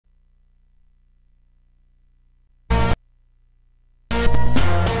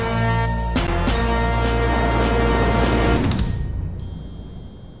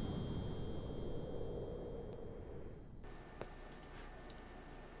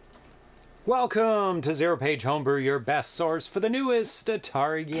Welcome to ZeroPage Homebrew, your best source for the newest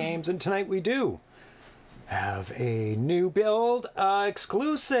Atari games, and tonight we do have a new build,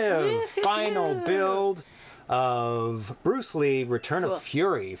 exclusive final build of Bruce Lee Return of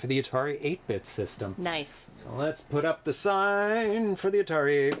Fury for the Atari 8-bit system. Nice. So let's put up the sign for the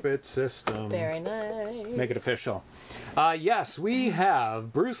Atari 8-bit system. Very nice. Make it official. Yes, we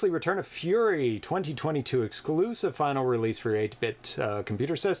have Bruce Lee Return of Fury 2022 exclusive final release for 8-bit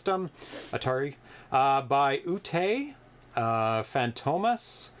computer system, Atari, by Ute,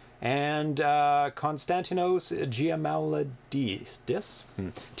 Fantomas, and Konstantinos Giamalidis,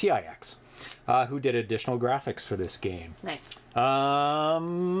 TIX, who did additional graphics for this game. Nice.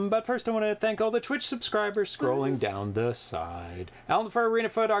 But first I want to thank all the Twitch subscribers scrolling down the side. Alan for Arena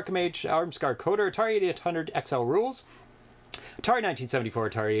Foot, Arkham Age, Armscar Coder, Atari 8800 XL Rules, Atari 1974,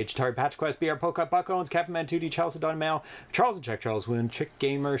 Atari Age, Atari Patch Quest, BR Polka, Buck Owens, Captain Man 2D, Charles Don Mail, Charles and Check, Charles Wynn, Chick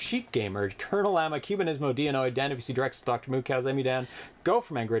Gamer, Sheep Gamer, Colonel Lama, Cubanismo, Dianoid, Dan FVC Drex, Dr. Mookaz, Emmy Dan,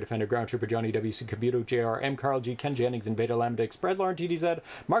 Gopherman, Great Offender, Ground Trooper, Johnny WC, Kabuto, JR, M. Carl G, Ken Jennings, Invader Lambda, Express, Lauren TDZ,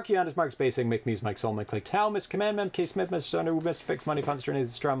 Mark Yandis, Mark Spacing, Mick Muse, Mike Soul, Mike Tal, Miss Commandment, K. Smith, Mr. Thunder, Mr. Fix, Money, Funds, Journey,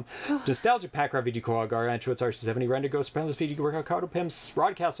 Strum, Nostalgia, Pack, VG, Koa, Gar, Anchuitz, RC70, Render, Ghost, Penless, Fiji, Workout, Cardo, Pimps,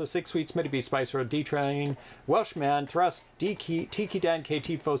 Rodcastle, 6 Sweet, Smitty B, Spice Road, D Train, Welshman, Thrust, Tiki Dan,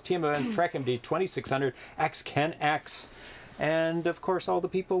 KT Foes, Team Events, Trek MD, 2600, X Ken X, and of course all the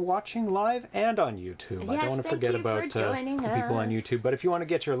people watching live and on YouTube. I don't want to forget about the people on YouTube, but if you want to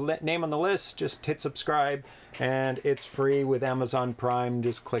get your name on the list, just hit subscribe, and it's free with Amazon Prime.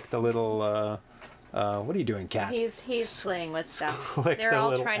 Just click the little what are you doing, Cat? He's playing with stuff. They're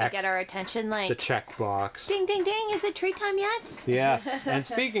all trying to get our attention, like the checkbox. Ding ding ding! Is it treat time yet? Yes. And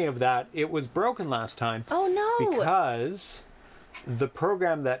speaking of that, it was broken last time. Oh no! Because the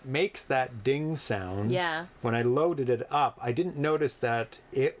program that makes that ding sound, when I loaded it up, I didn't notice that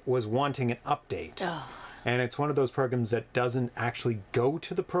it was wanting an update. Oh. And it's one of those programs that doesn't actually go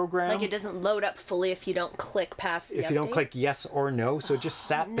to the program. Like it doesn't load up fully if you don't click past the update? If you don't click yes or no. So it just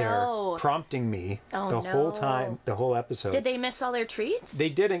sat there prompting me whole time, the whole episode. Did they miss all their treats? They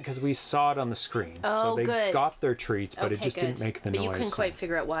didn't, because we saw it on the screen. Oh, so they good. got their treats, but it just didn't make the noise. But you couldn't quite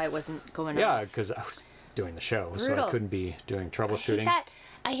figure out why it wasn't going on. Yeah, because I was doing the show, so I couldn't be doing troubleshooting.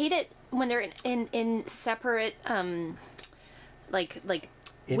 I hate it when they're in separate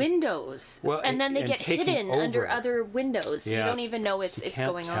windows, and then they get hidden under other windows. So you don't even know it's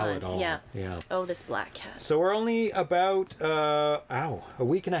going on. Yeah. Oh, this black cat. So we're only about a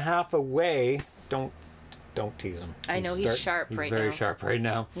week and a half away. Don't tease him. I know he's sharp right now. He's very sharp right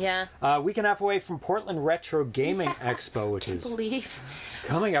now. Yeah. A week and a half away from Portland Retro Gaming Expo, which is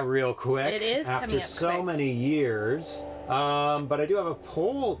coming up real quick. It is after coming up so many years. But I do have a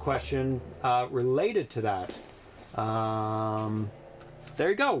poll question related to that. There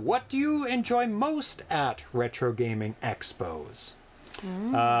you go. What do you enjoy most at Retro Gaming Expos?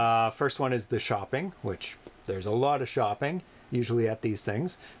 First one is the shopping, which there's a lot of shopping usually at these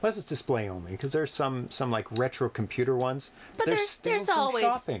things, unless it's display only, because there's some like retro computer ones. But there's always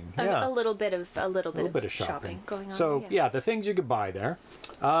shopping. A little bit of shopping going on. So yeah, the things you could buy there.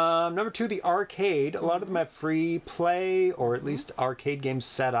 Number 2, the arcade. A lot of them have free play, or at least arcade games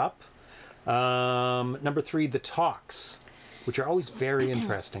set up. Number 3, the talks, which are always very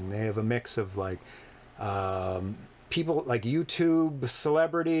interesting. They have a mix of like people like YouTube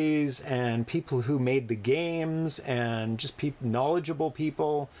celebrities and people who made the games, and just knowledgeable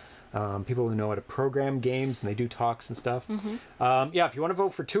people, people who know how to program games, and they do talks and stuff. Yeah, if you want to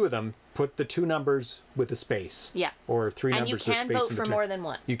vote for 2 of them, put the 2 numbers with a space. Yeah. Or 3 numbers with a space. And you can vote for more than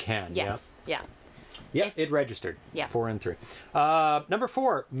one. You can. Yes. Yeah. Yep, it registered. Yeah. 4 and 3. Number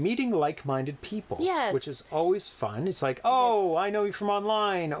 4, meeting like-minded people. Yes. Which is always fun. It's like, oh, I know you from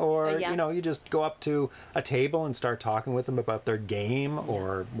online. Or, you know, you just go up to a table and start talking with them about their game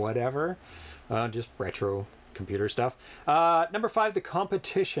or whatever. Just retro computer stuff. Number 5, the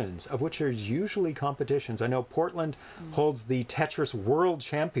competitions, of which there's usually competitions. I know Portland holds the Tetris World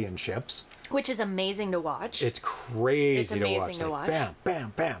Championships. Which is amazing to watch. It's crazy to watch. Bam,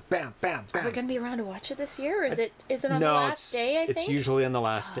 bam, bam, bam, bam, bam. Are we going to be around to watch it this year? Or is it on the last day, I think? It's usually on the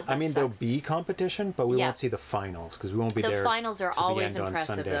last day. I mean, there'll be competition, but we won't see the finals, because we won't be there. The finals are always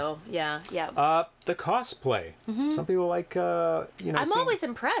impressive, though. Yeah, yeah. The cosplay. Some people like, you know... I'm always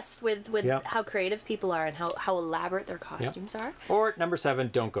impressed with how creative people are and how elaborate their costumes are. Or number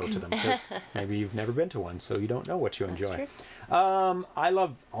 7, don't go to them, because maybe you've never been to one, so you don't know what you enjoy. That's true. I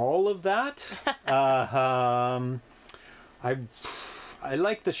love all of that. I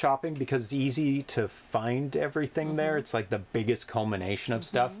like the shopping because it's easy to find everything there. It's like the biggest culmination of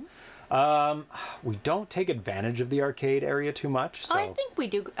stuff. We don't take advantage of the arcade area too much. So I think we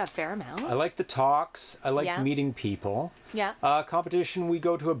do a fair amount. I like the talks. I like meeting people. Yeah. Competition, we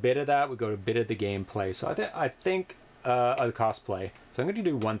go to a bit of that. We go to a bit of the gameplay. So I think the cosplay. So I'm going to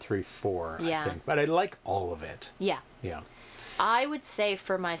do 1, 3, 4. Yeah. I think, but I like all of it. Yeah. Yeah. I would say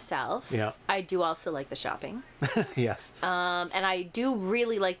for myself, I do also like the shopping. Yes. And I do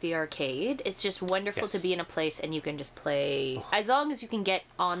really like the arcade. It's just wonderful to be in a place and you can just play as long as you can get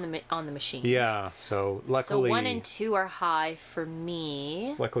on the machines. Yeah. So luckily, so 1 and 2 are high for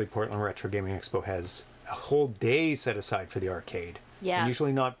me. Luckily, Portland Retro Gaming Expo has a whole day set aside for the arcade. Yeah. And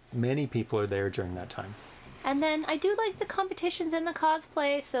usually, not many people are there during that time. And then I do like the competitions and the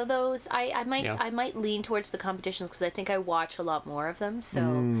cosplay, so those I might lean towards the competitions because I think I watch a lot more of them. So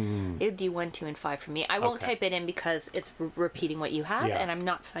it would be 1, 2, and 5 for me. I won't type it in because it's repeating what you have, and I'm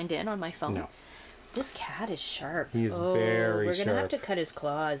not signed in on my phone. No. This cat is sharp. He's very sharp. We're gonna have to cut his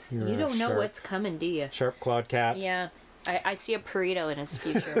claws. You don't know what's coming, do you? Sharp clawed cat. Yeah, I see a burrito in his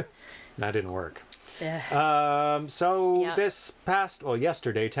future. That didn't work. This past,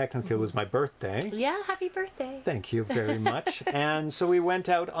 yesterday technically was my birthday. Yeah, happy birthday. Thank you very much. And so we went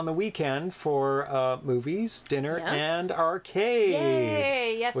out on the weekend for movies, dinner, and arcade.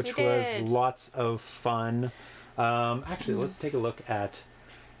 Yay! Yes, we did. Which was lots of fun. Actually, let's take a look at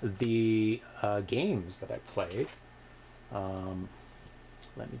the games that I played.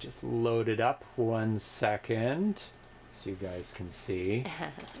 Let me just load it up 1 second so you guys can see.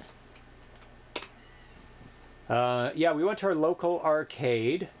 We went to our local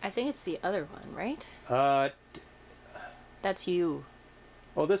arcade. I think it's the other one, right? That's you.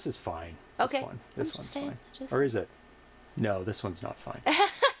 Oh, this is fine. Okay. This one's fine. Or is it? No, this one's not fine.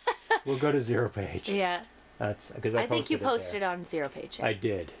 We'll go to ZeroPage. Yeah. That's because I think you posted on ZeroPage. Right? I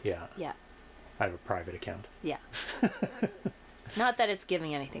did, yeah. Yeah. I have a private account. Yeah. Not that it's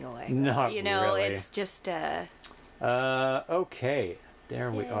giving anything away. Not really. It's just... okay. There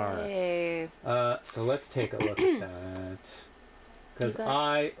we are. So let's take a look at that. Because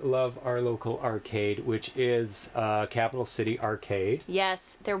I love our local arcade, which is Capital City Arcade.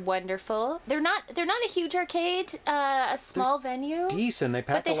 Yes, they're wonderful. They're not a huge arcade, a small venue. Decent. They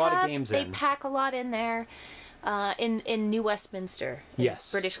pack a lot of games in. They pack a lot in there. In New Westminster.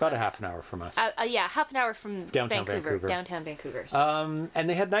 Yes, British about a half an hour from us. Half an hour from downtown Vancouver. And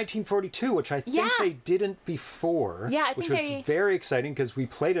they had 1942, which I think they didn't before. Yeah, I think which was very exciting because we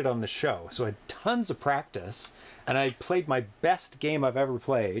played it on the show, so I had tons of practice, and I played my best game I've ever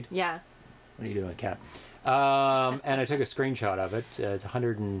played. Yeah. What are you doing, Kat? And I took a screenshot of it. It's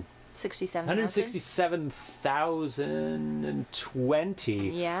 167,020.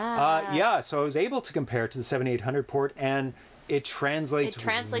 Yeah. So I was able to compare it to the 7800 port, and it translates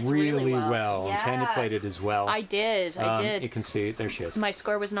really well. Yeah. And Tanya played it as well. I did. You can see, there she is. My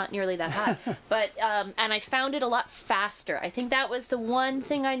score was not nearly that high. But, and I found it a lot faster. I think that was the one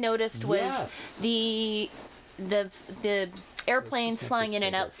thing I noticed was the airplanes flying in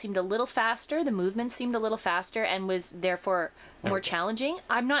and out seemed a little faster. The movement seemed a little faster and was therefore more challenging.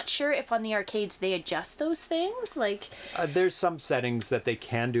 I'm not sure if on the arcades they adjust those things. Like there's some settings that they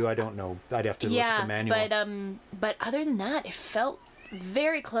can do. I don't know. I'd have to look at the manual. But other than that, it felt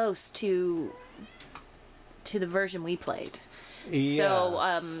very close to the version we played. Yes.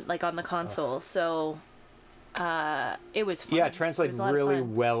 So like on the console. So it was fun. Yeah, it translated really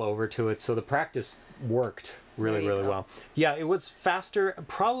well over to it. So the practice worked really well. Yeah, it was faster,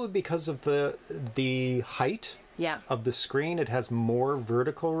 probably because of the height of the screen. It has more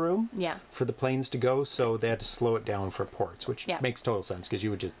vertical room for the planes to go, so they had to slow it down for ports, which makes total sense because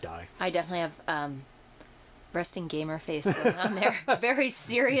you would just die. I definitely have resting gamer face going on there. Very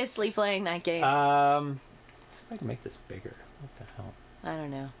seriously playing that game. Let's see if I can make this bigger. What the hell? I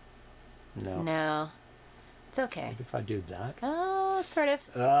don't know. No. It's okay. Maybe if I do that. Oh, sort of.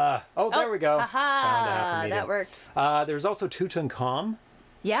 There we go. Haha, that worked. There's also Tutankhamun.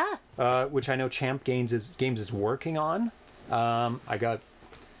 Yeah. Which I know Champ Games is working on. I got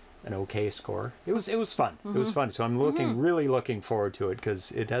an okay score. It was fun. It was fun. So I'm really looking forward to it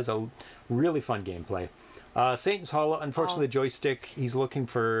because it has a really fun gameplay. Satan's Hollow, unfortunately, the joystick, he's looking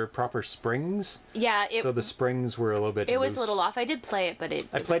for proper springs. Yeah. So the springs were a little bit loose. Was a little off. I did play it, but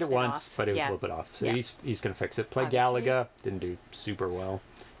I played it once, but it was a little bit off. So he's going to fix it. Played Galaga, didn't do super well.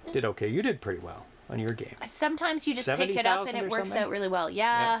 Did okay. You did pretty well on your game. Sometimes you just pick it up and it works out really well.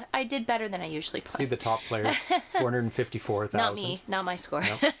 Yeah, I did better than I usually play. See the top players, 454,000. Not me, not my score.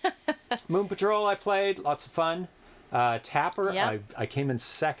 Nope. Moon Patrol I played, lots of fun. Tapper, I came in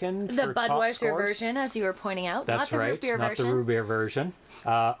second for the Budweiser top version, as you were pointing out. That's not the right, root beer not version. the root beer version.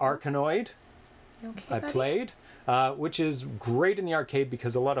 Arkanoid, I played. which is great in the arcade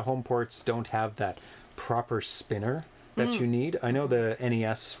because a lot of home ports don't have that proper spinner that you need. I know the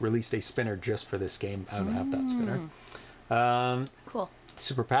NES released a spinner just for this game. I don't have that spinner. Cool.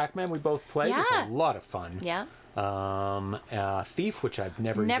 Super Pac-Man we both played. It's a lot of fun. Yeah. Thief, which I've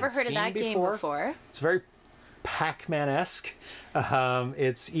never heard seen of that game before. It's very Pac-Man-esque.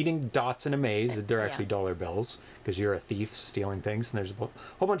 It's eating dots in a maze. They're actually dollar bills because you're a thief stealing things, and there's a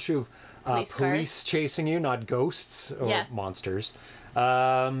whole bunch of police chasing you, not ghosts or monsters.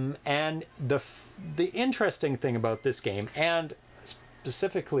 And the interesting thing about this game, and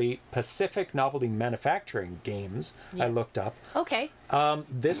specifically Pacific Novelty Manufacturing games, I looked up. Okay.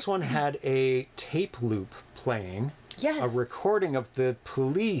 This one had a tape loop playing. Yes. A recording of the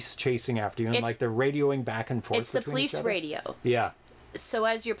police chasing after you, and like they're radioing back and forth. It's the police radio. Yeah. So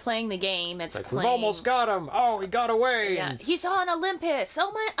as you're playing the game, it's like, playing. We've almost got him. Oh, he got away. Yeah. And... He's on Olympus.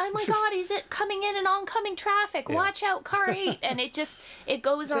 Oh my God, he's coming in oncoming traffic. Watch out, car 8. And it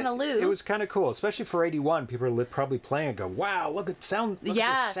goes on a loop. It was kind of cool, especially for 81. People are probably playing and go, wow, look at sound. Look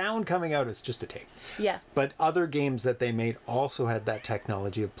at the sound coming out. It's just a tape. Yeah. But other games that they made also had that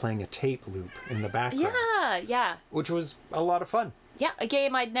technology of playing a tape loop in the background. Yeah. Which was a lot of fun. Yeah, a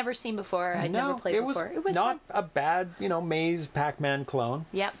game I'd never seen before. I'd never played before. It was not a bad, maze Pac-Man clone.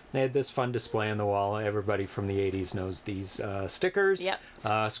 Yep. They had this fun display on the wall. Everybody from the 80s knows these stickers.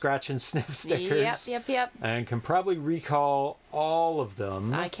 Yep. Scratch and sniff stickers. Yep. And can probably recall all of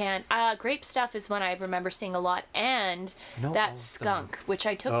them. I can. Grape Stuff is one I remember seeing a lot. And that skunk, which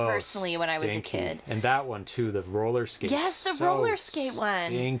I took personally when I was a kid. And that one, too, the roller skate. Yes, the roller skate one.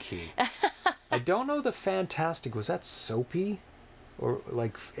 Stinky. I don't know the Fantastic. Was that soapy? Or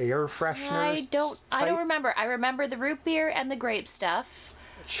like air fresheners? I don't remember. I remember the root beer and the grape stuff.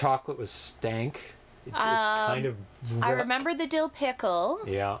 Chocolate was stank. It kind of. I remember the dill pickle.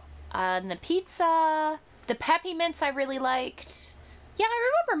 Yeah. And the pizza, the Peppy Mints I really liked. Yeah,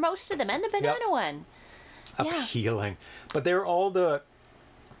 I remember most of them, and the banana one. Appealing, but they're all the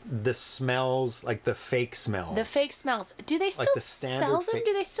smells, like the fake smells. The fake smells. Do they still sell them?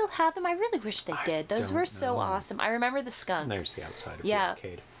 Do they still have them? I really wish they did. Those were so awesome. I remember the skunk. And there's the outside of the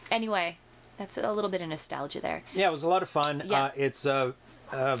arcade. Anyway, that's a little bit of nostalgia there. Yeah, it was a lot of fun. Yeah. It's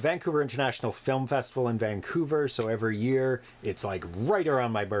Vancouver International Film Festival in Vancouver, so every year it's like right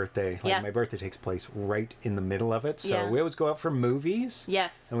around my birthday. Like my birthday takes place right in the middle of it. So we always go out for movies.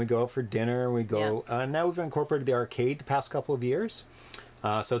 Yes. And we go out for dinner. We go. Now we've incorporated the arcade the past couple of years.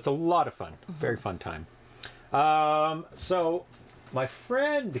 So it's a lot of fun. Very fun time. So my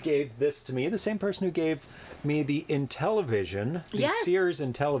friend gave this to me, the same person who gave me the Intellivision, the Sears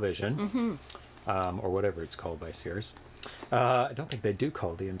Intellivision, or whatever it's called by Sears. I don't think they do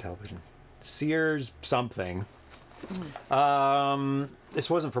call it the Intellivision. Sears something. This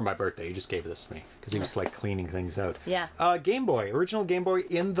wasn't for my birthday. He just gave this to me because he was like cleaning things out. Yeah. Game Boy, original Game Boy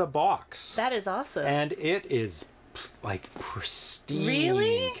in the box. That is awesome. And it is like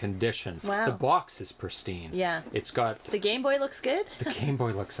pristine condition. Wow. The box is pristine. Yeah. It's got... The Game Boy looks good? The Game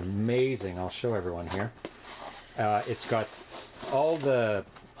Boy looks amazing. I'll show everyone here. It's got all the...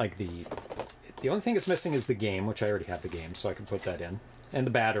 The only thing it's missing is the game, which I already have the game, so I can put that in. And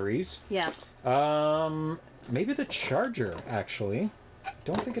the batteries. Yeah. Maybe the charger, actually.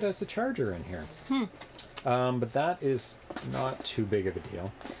 Don't think it has the charger in here. But that is not too big of a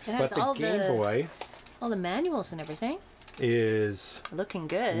deal. It has but the Game Boy... All the manuals and everything is looking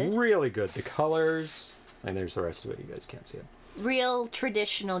good. Really good. The colors, and there's the rest of it. You guys can't see it. Real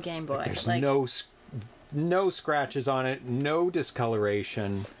traditional Game Boy. There's no scratches on it, no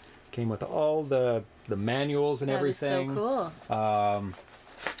discoloration. Came with all the manuals and everything. That is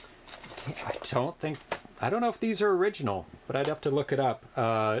so cool. I don't know if these are original, but I'd have to look it up.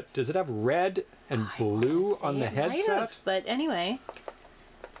 Does it have red and blue on the headset? But anyway,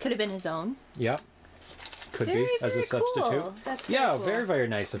 could have been his own. Yeah. Could be as a substitute. Cool. That's cool. Very, very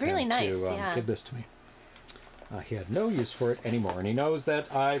nice of him nice, to give this to me. He had no use for it anymore, and he knows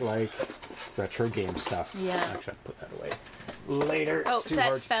that I like retro game stuff. Yeah. Actually, I'll put that away later. Oh, so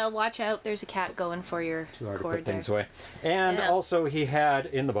that fell. Watch out. There's a cat going for your too hard cord to put things away. And also he had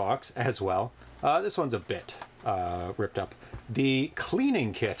in the box as well, this one's a bit ripped up, the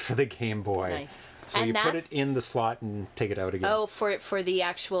cleaning kit for the Game Boy. Nice. So and you put it in the slot and take it out again. Oh, for the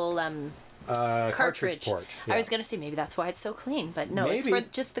actual... cartridge port. Yeah. I was gonna say maybe that's why it's so clean, but no, it's for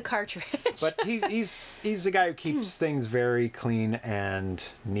just the cartridge. But he's the guy who keeps things very clean and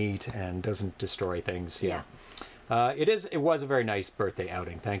neat and doesn't destroy things. Yeah. It was a very nice birthday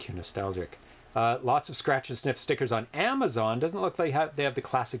outing. Thank you, Nostalgic. Lots of scratch and sniff stickers on Amazon. Doesn't look like they have the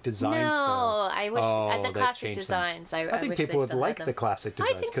classic designs. No, I wish the classic designs. I think people would like the classic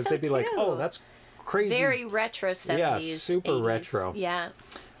designs because they'd be like, oh, that's crazy. Very retro 70s. Yeah, super 80s. retro. Yeah.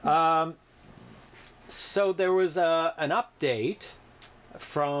 So there was an update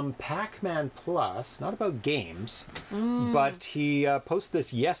from Pac-Man Plus, not about games, but he posted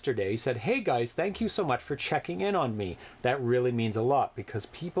this yesterday. He said, "Hey guys, thank you so much for checking in on me. That really means a lot because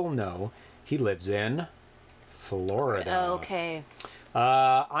people know he lives in Florida." Okay.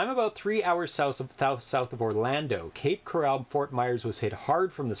 I'm about 3 hours south of Orlando. Cape Coral, Fort Myers was hit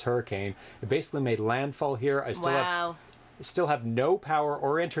hard from this hurricane. It basically made landfall here. I still have no power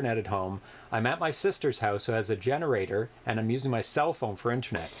or internet at home. I'm at my sister's house who has a generator, and I'm using my cell phone for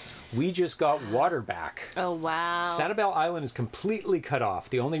internet. We just got water back. Oh, wow. Sanibel Island is completely cut off.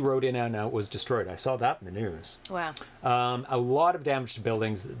 The only road in and out was destroyed. I saw that in the news. Wow. A lot of damage to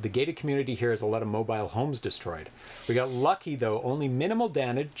buildings. The gated community here has a lot of mobile homes destroyed. We got lucky, though. Only minimal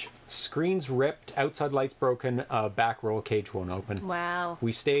damage. Screens ripped, outside lights broken, back roll cage won't open. Wow.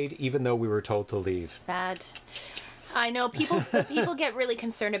 We stayed even though we were told to leave. I know people get really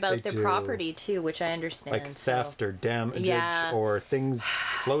concerned about their property too, which I understand. Like theft or damage or things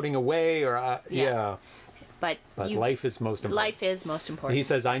floating away or But life is most important. Life is most important. He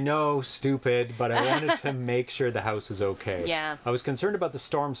says, "I know, stupid, but I wanted to make sure the house was okay. Yeah. I was concerned about the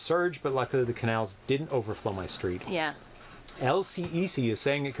storm surge, but luckily the canals didn't overflow my street." Yeah. LCEC is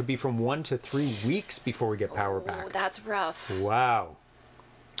saying it could be from 1 to 3 weeks before we get power back. Oh, that's rough. Wow.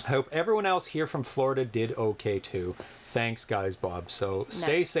 I hope everyone else here from Florida did okay too. Thanks, guys, Bob. So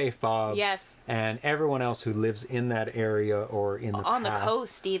stay safe, Bob. Yes. And everyone else who lives in that area or in the on the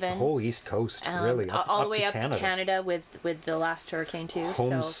coast, even the whole East Coast, really, all the way up to Canada with the last hurricane too.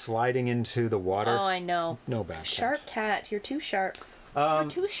 Homes sliding into the water. Oh, I know. No bad. Sharp cat, you're too sharp. You're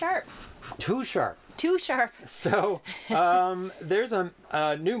too sharp. Too sharp. Too sharp. So, there's a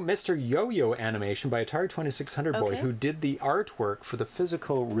new Mr. Yo-Yo animation by Atari 2600 boy who did the artwork for the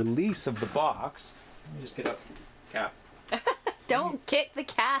physical release of the box. Let me just get up. Cat. Don't kick the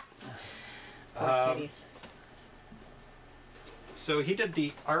cats. Poor kitties. So he did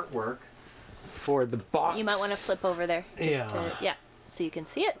the artwork for the box. You might want to flip over there. So you can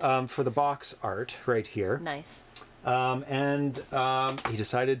see it. For the box art right here. Nice. He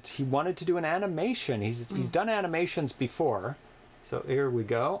decided he wanted to do an animation. He's done animations before. So here we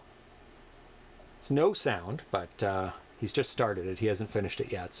go. It's no sound, but he's just started it. He hasn't finished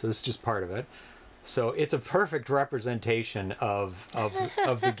it yet. So this is just part of it. So it's a perfect representation of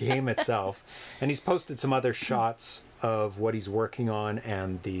the game itself. And he's posted some other shots of what he's working on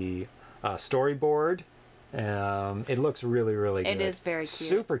and the storyboard. It looks really, really good. It is very cute.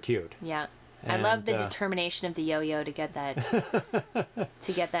 Super cute. Yeah. I love the determination of the yo-yo to get that note at the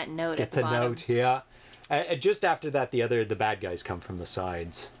bottom. Get the note, yeah. Just after that, the bad guys come from the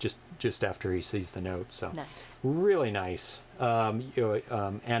sides. Just after he sees the note. So nice. Really nice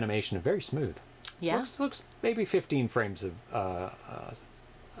animation, very smooth. Yeah. Looks maybe 15 frames a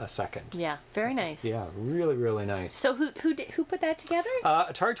second. Yeah, very nice. Yeah, really, really nice. So who put that together?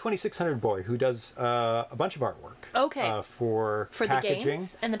 Atari 2600 boy, who does a bunch of artwork. Okay. For packaging. The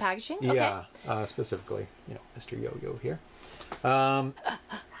games and the packaging. Yeah, specifically, Mr. Yo-Yo here.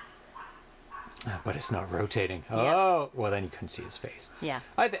 But it's not rotating. Yeah. Oh, well, then you couldn't see his face. Yeah.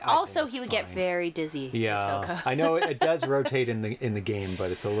 I also, he would get very dizzy. Yeah, I know it does rotate in the game,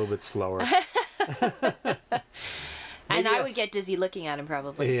 but it's a little bit slower. And I would get dizzy looking at him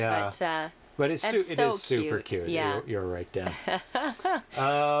probably. Yeah. But it is super cute. Yeah. You're right, Dan.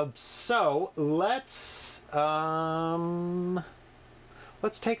 So let's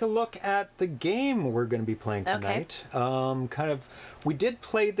take a look at the game we're going to be playing tonight. Okay. We did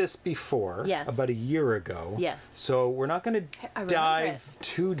play this before, about a year ago. Yes. So we're not going to dive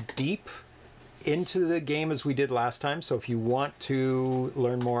too deep into the game as we did last time. So if you want to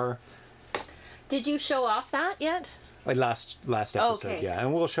learn more. Did you show off that yet? Last episode, yeah.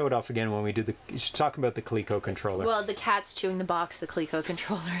 And we'll show it off again when we do talking about the Coleco controller. Well, the cat's chewing the box the Coleco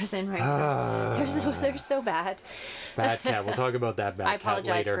controller is in right now. They're so bad. Bad cat. We'll talk about that bad cat later. I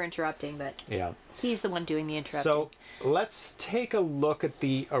apologize for interrupting, but yeah, he's the one doing the interrupting. So let's take a look at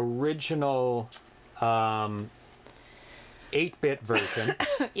the original 8-bit version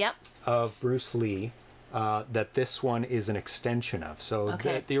of Bruce Lee that this one is an extension of. So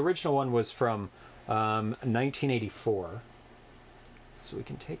the original one was from 1984. So we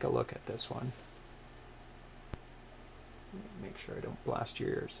can take a look at this one. Make sure I don't blast your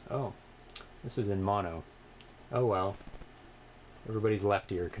ears. Oh, this is in mono. Oh well. Everybody's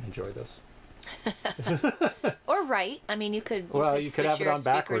left ear can enjoy this. Or right. I mean, you could. You could have it on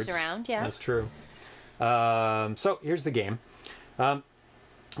backwards. Around. Yeah. That's true. So here's the game.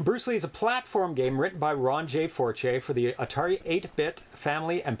 Bruce Lee is a platform game written by Ron J. Forte for the Atari 8-bit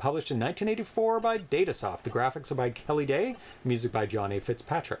family and published in 1984 by Datasoft. The graphics are by Kelly Day, music by John A.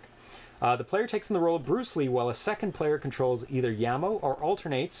 Fitzpatrick. The player takes on the role of Bruce Lee, while a second player controls either Yamo or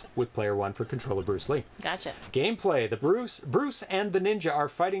alternates with player 1 for control of Bruce Lee. Gotcha. Gameplay. The Bruce and the ninja are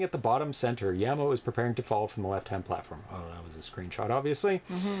fighting at the bottom center. Yamo is preparing to fall from the left-hand platform. Oh, that was a screenshot, obviously.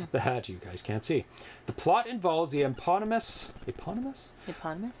 That you guys can't see. The plot involves the eponymous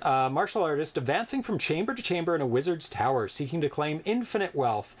martial artist advancing from chamber to chamber in a wizard's tower, seeking to claim infinite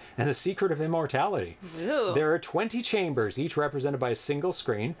wealth and the secret of immortality. Ooh. There are 20 chambers, each represented by a single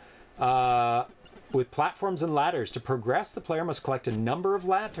screen. With platforms and ladders. To progress, the player must collect a number of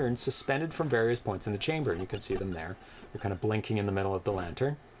lanterns suspended from various points in the chamber. And you can see them there. They're kind of blinking in the middle of the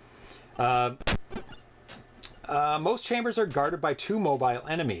lantern. Most chambers are guarded by 2 mobile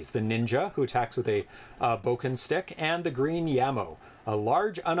enemies. The ninja, who attacks with a bokken stick, and the green Yamo, a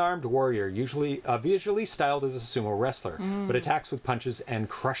large unarmed warrior, usually visually styled as a sumo wrestler, but attacks with punches and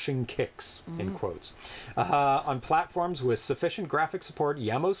crushing kicks, in quotes. On platforms with sufficient graphic support,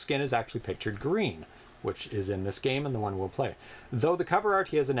 Yamo's skin is actually pictured green, which is in this game and the one we'll play. Though the cover art,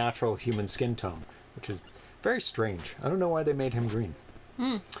 he has a natural human skin tone, which is very strange. I don't know why they made him green.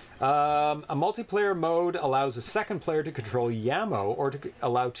 A multiplayer mode allows a second player to control Yamo or to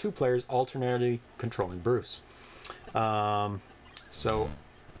allow 2 players alternately controlling Bruce. So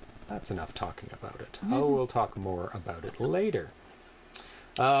that's enough talking about it. I will talk more about it later.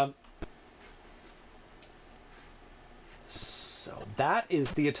 So that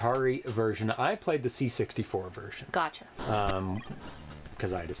is the Atari version. I played the C64 version. Gotcha.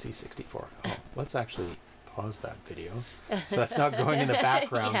 Because I had a C64. Oh, let's actually pause that video. So that's not going in the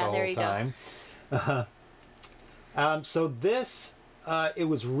background the whole time. So this, it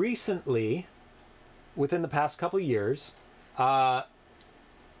was recently, within the past couple years,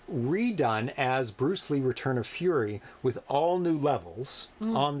 redone as Bruce Lee Return of Fury with all new levels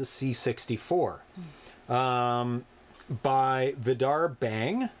on the C64 by Vidar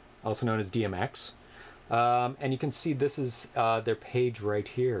Bang, also known as DMX. And you can see this is their page right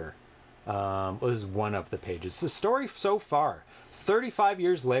here. Well, this is one of the pages. The story so far. 35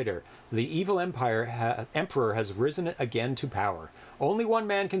 years later, the evil emperor has risen again to power. Only one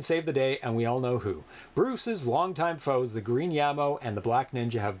man can save the day, and we all know who. Bruce's longtime foes, the Green Yamo and the Black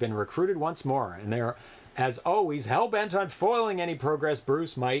Ninja, have been recruited once more, and they're, as always, hell-bent on foiling any progress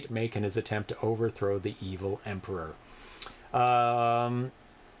Bruce might make in his attempt to overthrow the evil emperor. I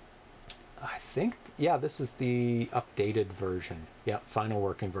think, yeah, this is the updated version. Yeah, final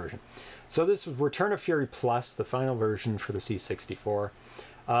working version. So this is Return of Fury Plus, the final version for the C64.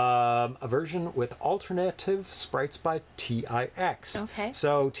 A version with alternative sprites by TIX. Okay.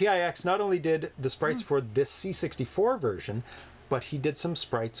 So TIX not only did the sprites for this C64 version, but he did some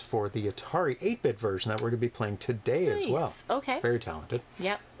sprites for the Atari 8-bit version that we're going to be playing today as well. Okay. Very talented.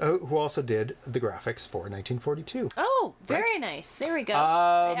 Yep. Who also did the graphics for 1942. Oh, very nice. There we go.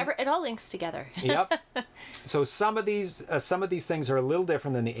 It all links together. Yep. So some of these things are a little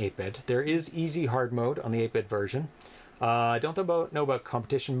different than the 8-bit. There is easy hard mode on the 8-bit version. I don't know about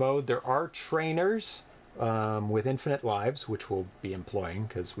competition mode. There are trainers with infinite lives, which we'll be employing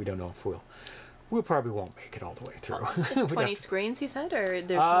because we don't know if we probably won't make it all the way through. Just 20 screens, you said, or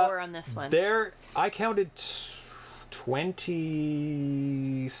there's more on this one? I counted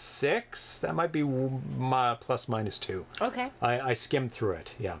 26. That might be plus minus 2. Okay. I skimmed through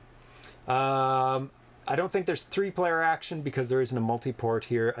it. Yeah. I don't think there's 3-player action because there isn't a multi-port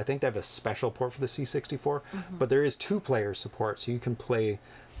here. I think they have a special port for the C64, but there is 2-player support, so you can play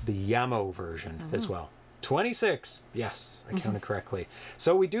the Yamo version as well. 26. Yes, I counted correctly.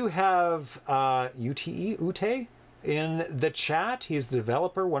 So we do have Ute in the chat. He's the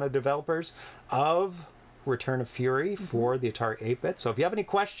developer, one of the developers of Return of Fury for the Atari 8-bit. So if you have any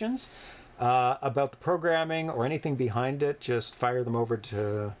questions about the programming or anything behind it, just fire them over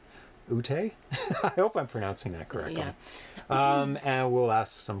to Ute. I hope I'm pronouncing that correctly. Yeah. And we'll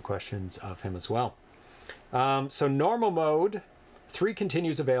ask some questions of him as well. So normal mode, 3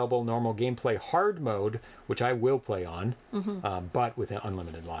 continues available. Normal gameplay, hard mode, which I will play on, but with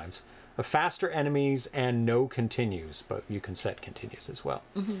unlimited lives. Faster enemies and no continues, but you can set continues as well.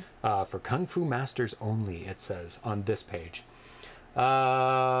 For Kung Fu Masters only, it says on this page.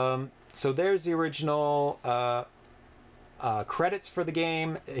 So there's the original credits for the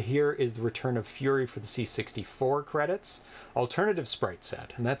game. Here is the Return of Fury for the C64 credits. Alternative sprite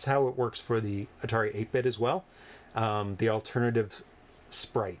set, and that's how it works for the Atari 8-bit as well. The alternative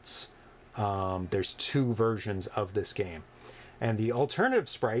sprites. There's 2 versions of this game. And the alternative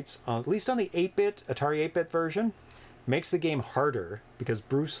sprites, at least on the 8-bit, Atari 8-bit version, makes the game harder because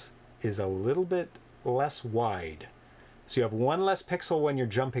Bruce is a little bit less wide. So you have one less pixel when you're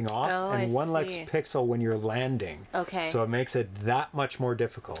jumping off and one less pixel when you're landing. Okay. So it makes it that much more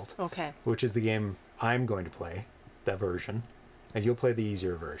difficult. Okay. Which is the game I'm going to play, that version. And you'll play the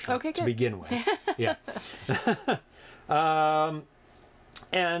easier version to begin with. Yeah.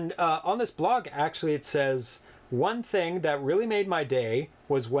 And on this blog, actually, it says, one thing that really made my day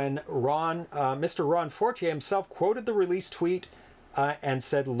was when Mr. Ron Fortier himself quoted the release tweet and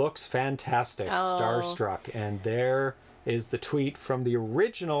said, looks fantastic, starstruck. And there is the tweet from the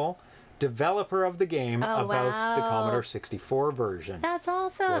original developer of the game about the Commodore 64 version. That's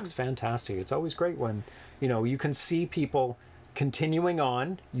awesome. Looks fantastic. It's always great when, you know, you can see people continuing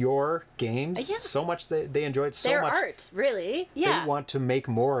on your games so much they enjoy it so much. Their art, really. Yeah. They want to make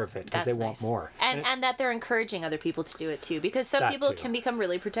more of it because they want more. And that they're encouraging other people to do it too, because some people can become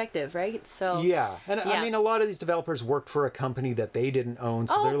really protective, right? So yeah. And I mean, a lot of these developers worked for a company that they didn't own,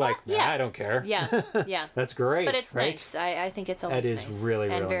 so they're like, nah, I don't care. Yeah. Yeah. That's great. But it's nice. I think it's always nice. It is really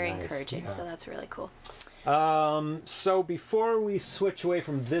and very nice. encouraging. So that's really cool. So before we switch away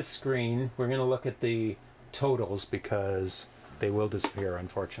from this screen, we're going to look at the totals because they will disappear,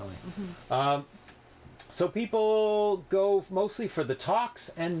 unfortunately. So people go mostly for the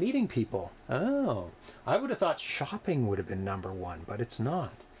talks and meeting people. Oh, I would have thought shopping would have been #1, but it's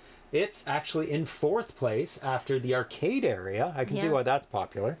not. It's actually in 4th place after the arcade area. I can see why that's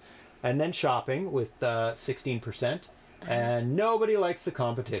popular. And then shopping with 16%. And nobody likes the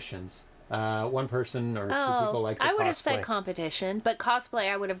competitions. One person or 2 people like the cosplay. I would have said competition, but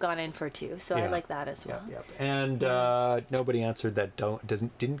cosplay I would have gone in for too, so I like that as well. And nobody answered that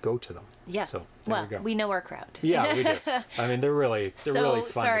didn't go to them. Yeah. So well, we know our crowd. Yeah, we do. I mean, they're really fun.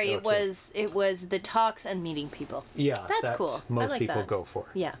 Sorry, to go it was the talks and meeting people. Yeah, that's cool. Most people go for.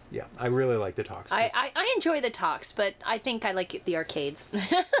 Yeah. Yeah, I really like the talks. I enjoy the talks, but I think I like the arcades.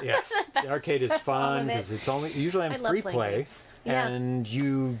 Yes, the arcade is fun because it's usually on free play, and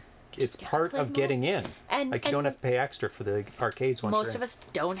it's part of getting in. Like you don't have to pay extra for the arcades once most of us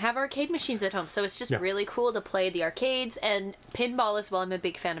don't have arcade machines at home, so it's just really cool to play the arcades and pinball as well. I'm a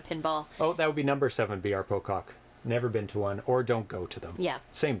big fan of pinball. Oh, that would be #7, BR Pocock. Never been to one, or don't go to them. Yeah.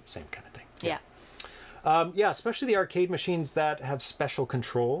 Same kind of thing. Yeah. Yeah, especially the arcade machines that have special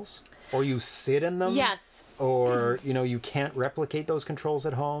controls, or you sit in them. Yes. Or, you know, you can't replicate those controls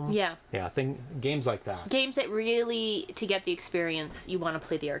at home. Yeah. Yeah, games like that. Games that really, to get the experience, you want to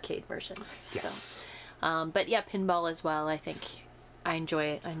play the arcade version. Yes. So, but yeah, pinball as well, I think. I enjoy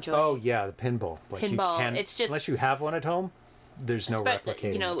it. Oh, yeah, the pinball. Like pinball, it's just... Unless you have one at home, there's no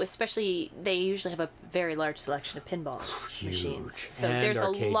replicating. You know, especially, they usually have a very large selection of pinball machines. So and there's a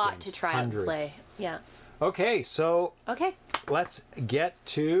lot games. To try and play. Yeah. Okay, so... Okay. Let's get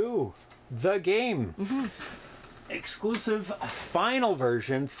to... the game. Exclusive final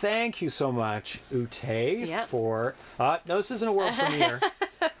version. Thank you so much, Ute, for... no, this isn't a world premiere.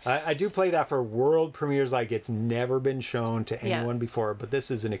 I do play that for world premieres, like it's never been shown to anyone before, but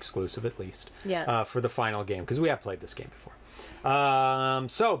this is an exclusive at least for the final game, because we have played this game before.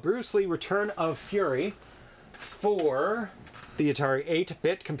 So, Bruce Lee Return of Fury for the Atari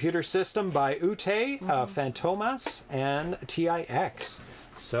 8-bit computer system by Ute, Fantomas, and TIX.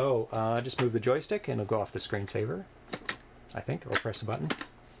 So, just move the joystick and it'll go off the screensaver, I think, or press a button.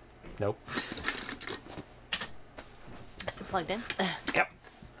 Nope. Is it plugged in?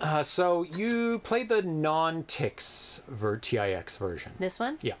 Yep. So, you played the non-TIX TIX version. This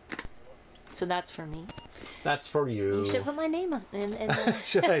one? Yeah. So that's for me. That's for you. You should put my name on.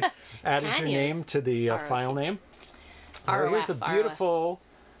 Should I add your name to the file name? Here's a beautiful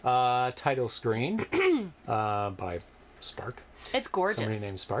title screen by Spark. It's gorgeous. Somebody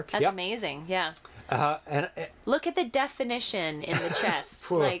named Spark. That's amazing. Yeah. And look at the definition in the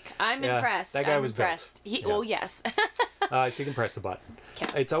chest. Like, I'm impressed. That guy was impressed. Oh yes. So you can press the button.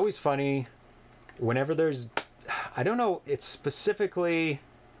 Okay. It's always funny whenever there's, I don't know, it's specifically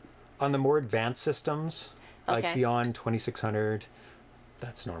on the more advanced systems, like beyond 2600.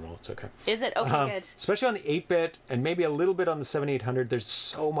 That's normal. It's okay. Is it? Okay, good. Especially on the 8-bit and maybe a little bit on the 7800, there's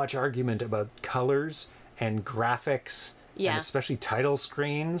so much argument about colors and graphics. Yeah. And especially title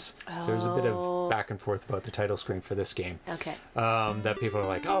screens. So there's a bit of back and forth about the title screen for this game. Okay. That people are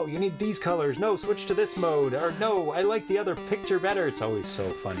like, oh, you need these colors. No, switch to this mode. Or no, I like the other picture better. It's always so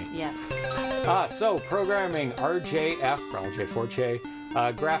funny. Yeah. So programming, RJF, Ronald J. Forte.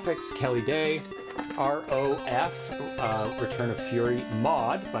 Graphics, Kelly Day. ROF, Return of Fury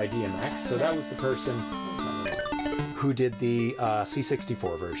mod by DMX. So that was the person who did the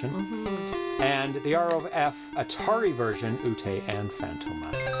C64 version. And the ROF Atari version, Ute and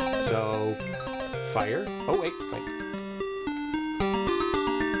Fantomas. So, fire. Oh, wait.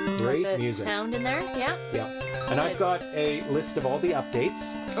 Great the music. sound in there. Yeah. Yeah. And I've got a list of all the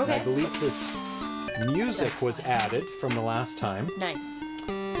updates. Okay. And I believe this music was added from the last time. Nice.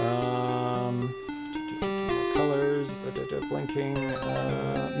 Colors, blinking,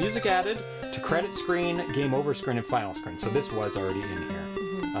 music added to credit screen, game over screen, and final screen. So this was already in here.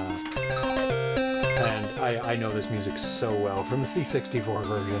 And I know this music so well from the C64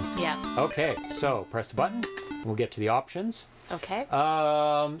 version. Yeah. Okay, so press the button. We'll get to the options. Okay.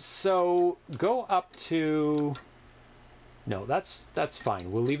 So go up to... No, that's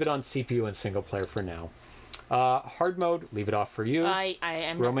fine. We'll leave it on CPU and single player for now. Hard mode, leave it off for you. I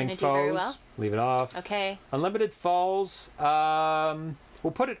am Roaming not going to do very well. Leave it off. Okay. Unlimited falls,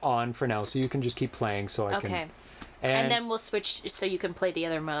 we'll put it on for now so you can just keep playing so I can... Okay. And then we'll switch so you can play the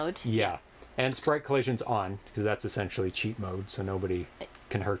other mode. Yeah. And sprite collision's on because that's essentially cheat mode so nobody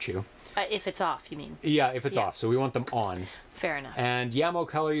can hurt you. If it's off, you mean? Yeah, if it's off. So we want them on. Fair enough. And Yamo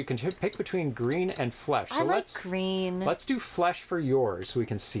color, you can pick between green and flesh. So I like green. Let's do flesh for yours so we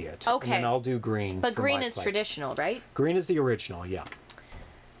can see it. Okay. And then I'll do green. But for green my is play. traditional, right? Green is the original, yeah.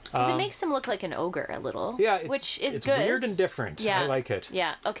 Because it makes him look like an ogre a little. Yeah, which is it's good. It's weird and different. Yeah. I like it.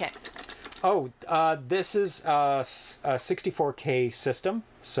 Yeah, okay. Oh, this is a 64K system,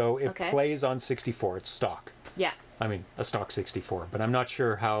 so it plays on 64. It's stock. Yeah. I mean, a stock 64, but I'm not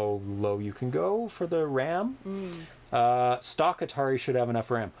sure how low you can go for the RAM. Stock Atari should have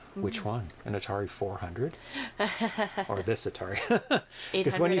enough RAM. Which one? An Atari 400? Or this Atari?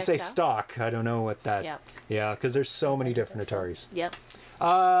 Because when you say XL? stock, I don't know what that... Yeah, because there's so many different Ataris. Yep.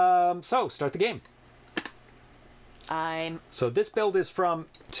 So, start the game. So this build is from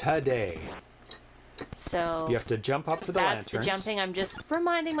today. So... You have to jump up for the lanterns. That's the jumping. I'm just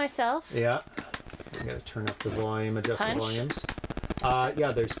reminding myself. Yeah. I gotta turn up the volume, adjust the volumes.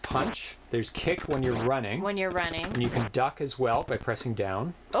 Yeah, there's punch. There's kick when you're running. When you're running. And you can duck as well by pressing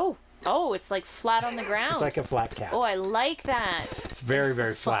down. Oh, it's like flat on the ground. It's like a flat cat. Oh, I like that. It's very,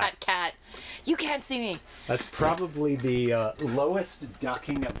 very flat. Flat cat. You can't see me. That's probably the lowest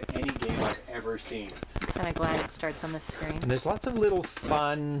ducking of any game I've ever seen. I'm kind of glad it starts on the screen. And there's lots of little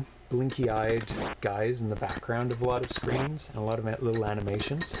fun, blinky-eyed guys in the background of a lot of screens and a lot of little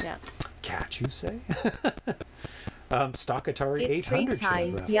animations. Yeah. Cat, you say? Stock Atari It's 800.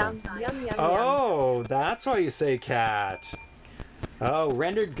 time. Yum, yum, yum, Oh, that's why you say cat. Oh,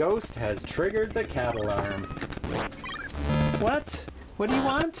 rendered ghost has triggered the cat alarm. What? What do you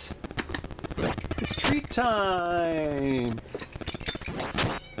want? It's treat time.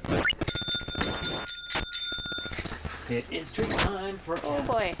 It is treat time for cats. Oh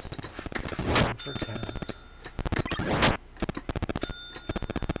boy. Time for cats.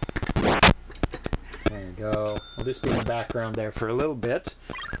 There you go. I'll just be in the background there for a little bit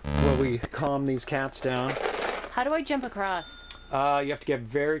while we calm these cats down. How do I jump across? You have to get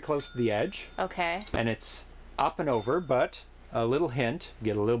very close to the edge. Okay. And it's up and over, but a little hint,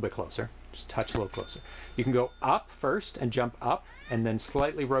 get a little bit closer. Just touch a little closer. You can go up first and jump up, and then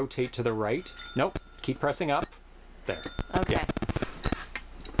slightly rotate to the right. Nope. Keep pressing up. There. Okay.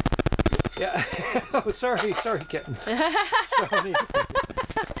 Yeah. Oh, sorry, kittens. Sorry.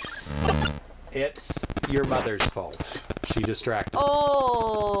 It's your mother's fault. She distracted.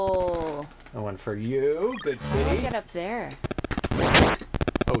 Oh. And one for you. Good How do I kitty. get up there?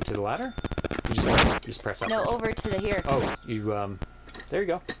 Oh, to the ladder? You just press up. No, over to the here. Oh, you, there you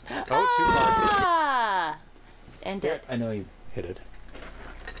go. Oh, too far. Ah! And dead. I know you hit it.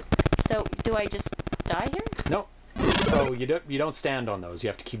 So, do I just die here? No. Oh, you don't stand on those. You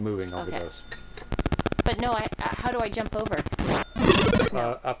have to keep moving over those. But no, how do I jump over?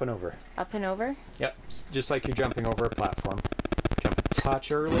 Up and over. Up and over? Yep. Just like you're jumping over a platform. Jump a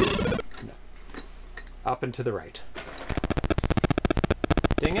touch early. No. Up and to the right.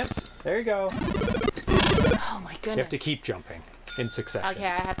 Ding it. There you go. Oh my goodness. You have to keep jumping in succession. Okay,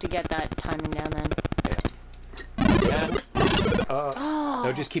 I have to get that timing down then. Yeah. Again.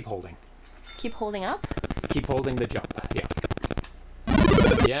 No, just keep holding. Keep holding up? Keep holding the jump. Yeah.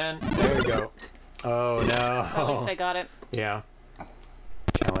 Again. There you go. Oh no. At least I got it. Yeah.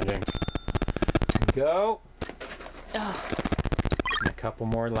 Challenging. Go. Oh. A couple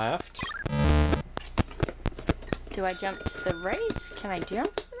more left. Do I jump to the right? Can I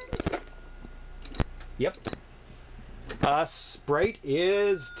jump to the right? Yep. Sprite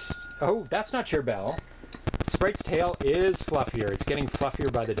is... Oh, that's not your bell. Sprite's tail is fluffier. It's getting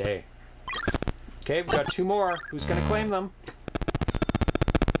fluffier by the day. Okay, we've got two more. Who's going to claim them?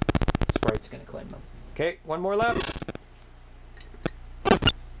 Sprite's going to claim them. Okay, one more left. Come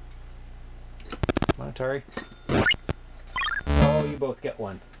on, Atari. Oh, you both get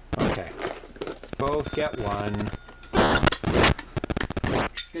one. Okay. Both get one.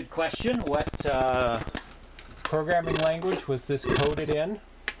 Good question. What programming language was this coded in?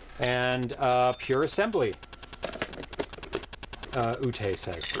 And pure assembly, Ute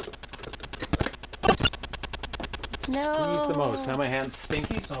says. No. Squeeze the most. Now my hand's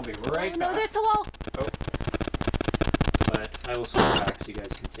stinky, so I'll be right back. No, there's a wall. Oh. But I will swing back so you guys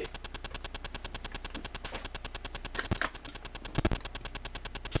can see.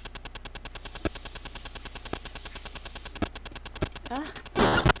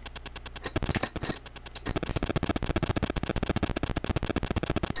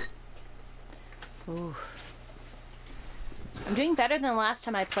 Ooh. I'm doing better than the last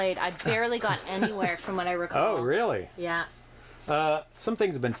time I played. I barely got anywhere from what I recall. Oh, really? Yeah. Some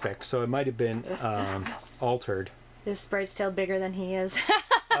things have been fixed, so it might have been altered. This sprite's still bigger than he is.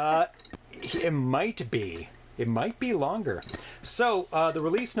 It might be. It might be longer. So, the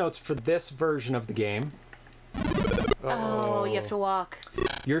release notes for this version of the game. Oh, you have to walk.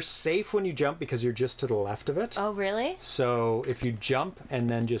 You're safe when you jump because you're just to the left of it. Oh, really? So if you jump and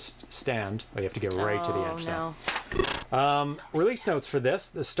then just stand, you have to get right to the edge no. now. Release notes for this.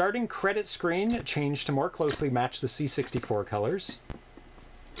 The starting credit screen changed to more closely match the C64 colors.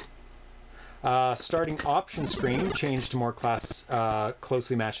 Starting option screen changed to more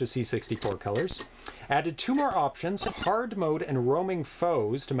closely match the C64 colors. Added 2 more options, hard mode and roaming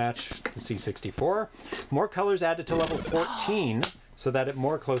foes to match the C64. More colors added to level 14 so that it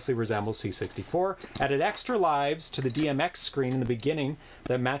more closely resembles C64. Added extra lives to the DMX screen in the beginning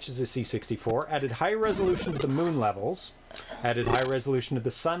that matches the C64. Added high resolution to the moon levels. Added high resolution to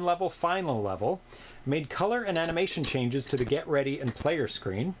the sun level, final level. Made color and animation changes to the get ready and player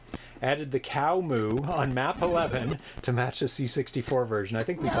screen. Added the cow moo on map 11 to match the C64 version. I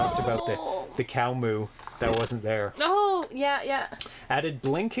think we talked about the cow moo that wasn't there. Oh, yeah. Added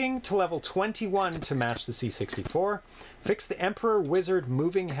blinking to level 21 to match the C64. Fixed the Emperor Wizard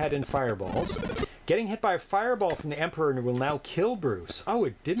moving head and fireballs. Getting hit by a fireball from the Emperor will now kill Bruce. Oh,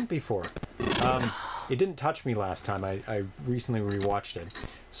 it didn't before. It didn't touch me last time. I recently rewatched it,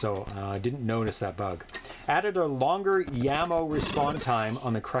 so I didn't notice that bug. Added a longer Yamo respawn time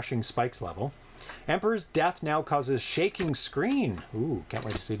on the crushing spikes level. Emperor's death now causes shaking screen. Ooh, can't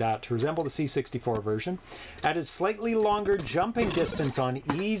wait to see that. To resemble the C64 version. Added slightly longer jumping distance on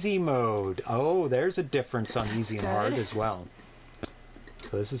easy mode. Oh, there's a difference on easy and hard as well.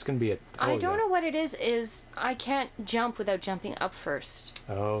 So this is going to be a... I don't know what it is I can't jump without jumping up first.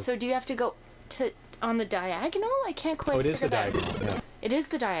 Oh. So do you have to go on the diagonal? I can't quite figure that out. It is the diagonal, yeah. It is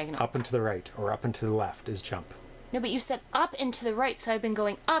the diagonal. Up and to the right, or up and to the left is jump. No, but you said up and to the right, so I've been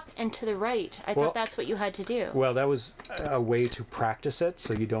going up and to the right. I thought that's what you had to do. Well, that was a way to practice it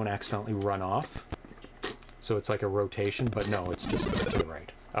so you don't accidentally run off. So it's like a rotation, but no, it's just to the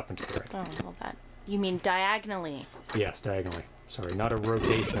right. Up and to the right. Oh, well, that... You mean diagonally? Yes, diagonally. Sorry, not a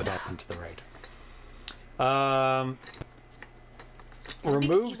rotation of up and to the right.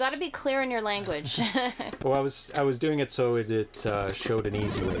 Removed... You gotta be clear in your language. Well, I was doing it so it showed an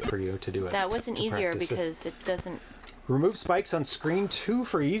easy way for you to do it. That wasn't easier because it doesn't... Remove spikes on screen 2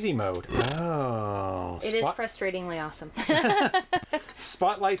 for easy mode. Oh. It is frustratingly awesome.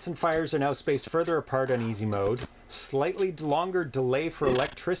 Spotlights and fires are now spaced further apart on easy mode. Slightly longer delay for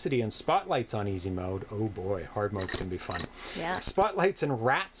electricity and spotlights on easy mode. Oh boy, hard mode's gonna be fun. Yeah. Spotlights and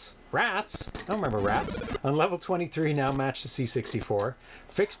rats. Rats? I don't remember rats. On level 23 now match the C64.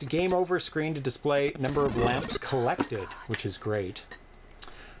 Fixed game over screen to display number of lamps collected, which is great.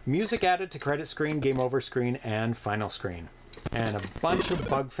 Music added to credit screen, game over screen, and final screen. And a bunch of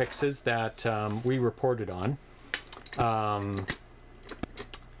bug fixes that we reported on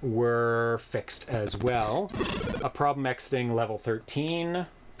were fixed as well. A problem exiting level 13.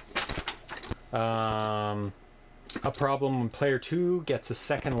 A problem when player 2 gets a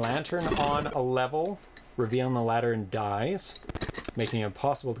second lantern on a level, revealing the lantern dies, making it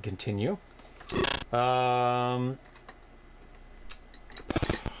impossible to continue.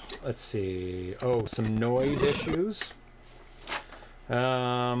 Let's see. Oh, some noise issues.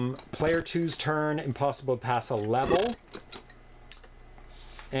 Player 2's turn, impossible to pass a level.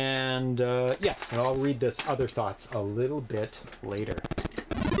 And yes, and I'll read this other thoughts a little bit later.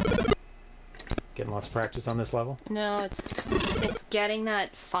 Getting lots of practice on this level? No, it's getting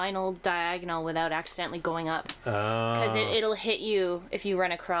that final diagonal without accidentally going up. Because it'll hit you if you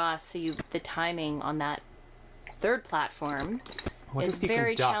run across, so the timing on that third platform is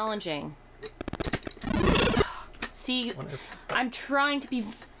very challenging. See, I'm trying to be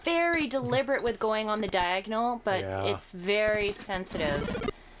very deliberate with going on the diagonal, but it's very sensitive.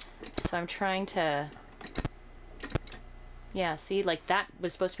 So I'm trying to... Yeah, see, like that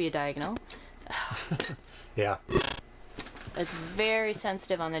was supposed to be a diagonal. Yeah. It's very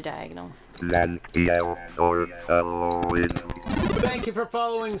sensitive on the diagonals. Thank you for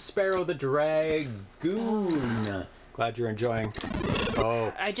following Sparrow the Dragoon. Glad you're enjoying.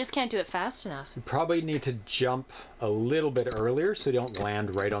 Oh. I just can't do it fast enough. You probably need to jump a little bit earlier so you don't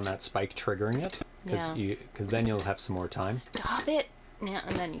land right on that spike triggering it. Because then you'll have some more time. Stop it. Yeah,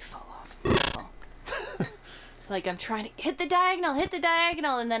 and then you fall off. It's like I'm trying to hit the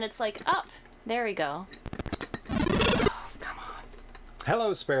diagonal, and then it's like up. There we go. Oh, come on.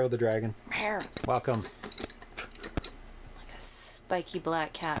 Hello, Sparrow the Dragon. Rare. Welcome. Like a spiky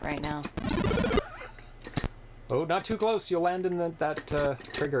black cat right now. Oh, not too close. You'll land in that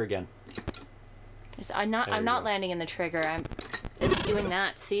trigger again. I'm not landing in the trigger. It's doing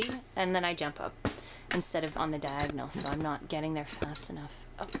that. See, and then I jump up instead of on the diagonal, so I'm not getting there fast enough.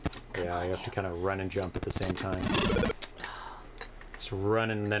 Oh, yeah, you have to kind of run and jump at the same time. Just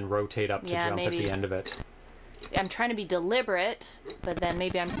run and then rotate up to jump at the end of it. I'm trying to be deliberate, but then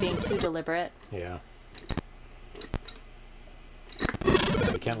maybe I'm being too deliberate. Yeah.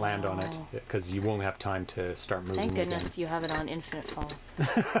 You can't land on it because you won't have time to start moving. Thank goodness you have it on infinite falls.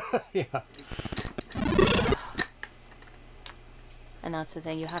 Yeah. And that's the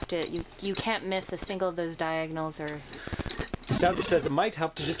thing. You have to. You can't miss a single of those diagonals or. Nostalgia says it might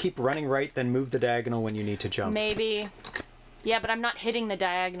help to just keep running right, then move the diagonal when you need to jump. Maybe. Yeah, but I'm not hitting the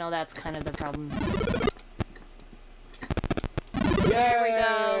diagonal. That's kind of the problem. There we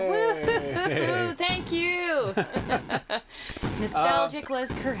go. Woo! Thank you. Nostalgic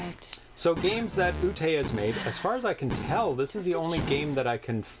was correct. So games that Ute has made, as far as I can tell, this is the only game that I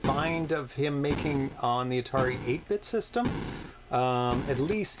can find of him making on the Atari 8-bit system. At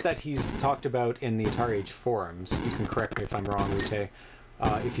least that he's talked about in the Atari Age forums. You can correct me if I'm wrong, Ute.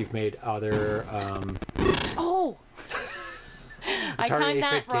 If you've made other oh! I timed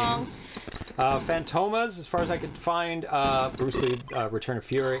that wrong. Fantomas, as far as I could find, Bruce Lee, Return of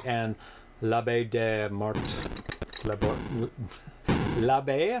Fury, and L'Abbé de Mort.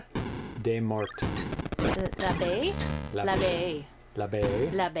 L'Abbé de Mort. L'Abbé? L'Abbé.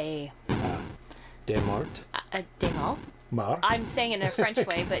 L'Abbé. L'Abbé. De Mort. De Mort? Mort. I'm saying it in a French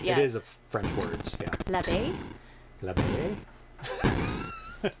way, but yes. It is a French words, yeah. L'Abbé? L'Abbé.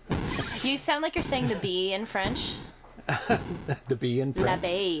 You sound like you're saying the B in French. The B in French?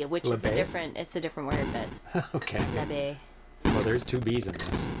 L'Abbé, which is a different word, but... Okay. L'Abbé. Well, there's two B's in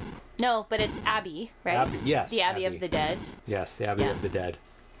this. No, but it's Abbey, right? Abbey, yes. The Abbey of the Dead. Yes, the Abbey of the Dead.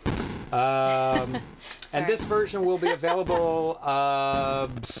 And this version will be available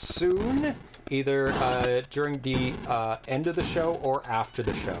soon, either during the end of the show or after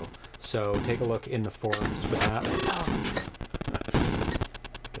the show. So take a look in the forums for that. Oh.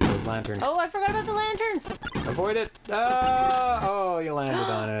 Get those lanterns. Oh, I forgot about the lanterns. Avoid it. Oh, you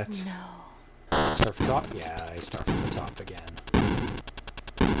landed on it. No. Start from the top? Yeah, I start from the top again.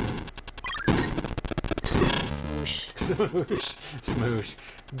 Smoosh. Smoosh. Smoosh.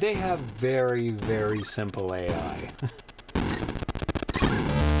 They have very, very simple AI.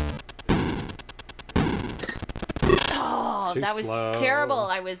 Oh, that was terrible.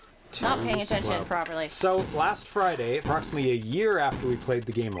 I was not paying attention properly. So last Friday, approximately a year after we played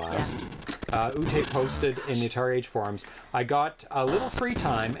the game last, Ute posted in the Atari Age forums, I got a little free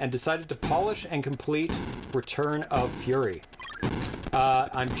time and decided to polish and complete Return of Fury.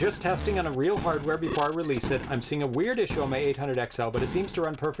 I'm just testing on a real hardware before I release it. I'm seeing a weird issue on my 800XL, but it seems to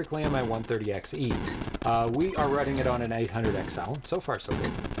run perfectly on my 130XE. We are running it on an 800XL. So far, so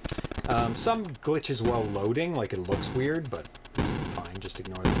good. Some glitches while loading, like it looks weird, but it's fine. Just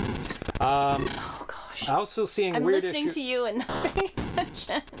ignore them. Oh gosh. Also seeing I'm weird listening issue. to you and not paying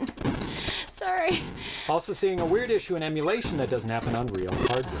attention. Sorry. Also seeing a weird issue in emulation that doesn't happen on real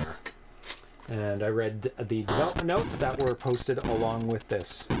hardware. And I read the development notes that were posted along with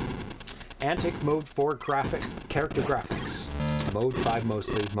this. Antic Mode 4 character graphics. Mode 5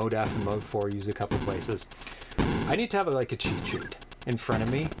 mostly. Mode F and Mode 4 used a couple places. I need to have like a cheat sheet in front of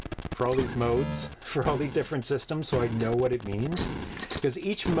me for all these modes, for all these different systems, so I know what it means. Because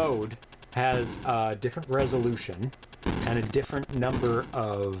each mode has a different resolution and a different number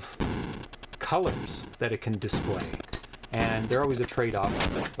of colors that it can display. And they're always a trade-off.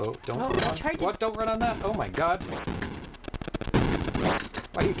 Oh, don't run on that. Oh my god.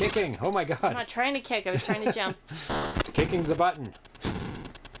 Why are you kicking? Oh my god. I'm not trying to kick. I was trying to jump. Kicking's the button.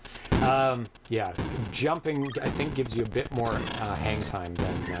 Yeah, jumping I think gives you a bit more hang time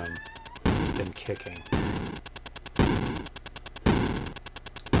than kicking.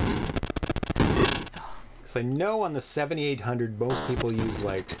 Because I know on the 7800 most people use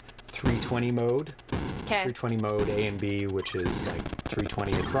like 320 mode. 320 mode A and B, which is like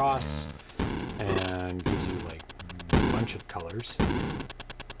 320 across, and gives you like bunch of colors.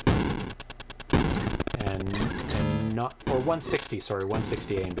 And not, or 160, sorry,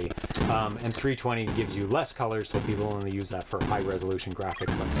 160 A and B. And 320 gives you less colors, so people only use that for high resolution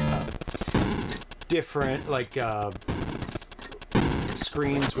graphics, like different, like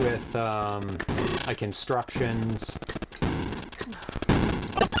screens with like instructions,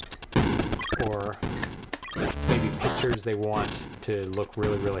 or maybe pictures they want to look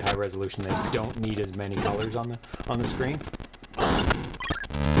really, really high resolution. They don't need as many colors on the screen.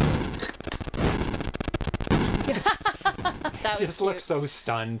 That was just cute. looks so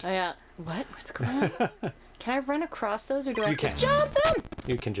stunned. Oh, yeah. What? What's going on? Can I run across those, or do I have can. to jump them?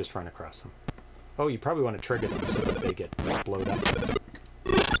 You can just run across them. Oh, you probably want to trigger them so that they get blowed up.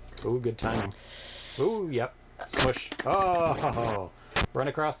 Ooh, good timing. Ooh, yep. Smush. Oh, run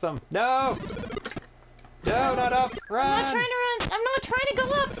across them. No! No, not up. Run! I'm not trying to run. I'm not trying to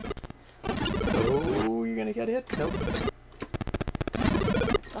go up. Oh, you're gonna get hit. Nope.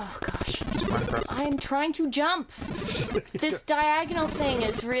 Oh, gosh. Just run across them. I am trying to jump. This diagonal thing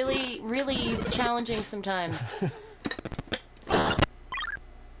is really, really challenging sometimes.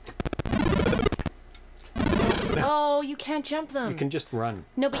 Oh, you can't jump them. You can just run.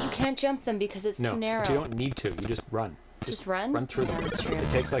 No, but you can't jump them because it's too narrow. But you don't need to. You just run. Just run? Run through them. That's true. It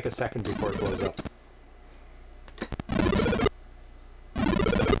takes like a second before it blows up.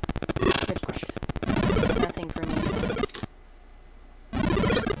 There's nothing for me to...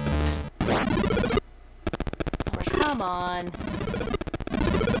 Oh, come on.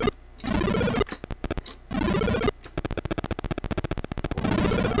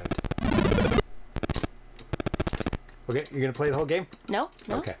 Okay, you're gonna play the whole game? No,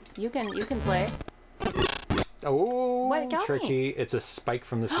 no. Okay. You can play. Oh, What, it got tricky. me. It's a spike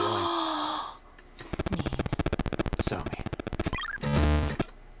from the ceiling. Mean. So mean.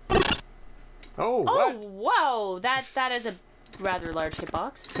 Oh, Oh, what? whoa! That is a rather large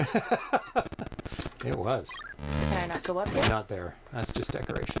hitbox. It was. Can I not go up here? Not there. That's just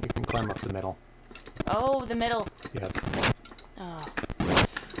decoration. You can climb up the middle. Oh, the middle. Yep. Oh.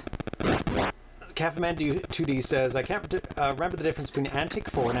 Caffeman 2D says, I can't remember the difference between Antic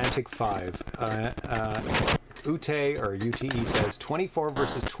 4 and Antic 5. Ute, or UTE, says 24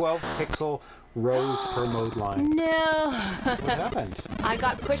 versus 12 pixel rows per mode line. No. What happened? I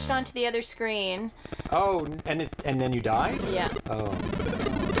got pushed onto the other screen. Oh, and then you died? Yeah. Oh.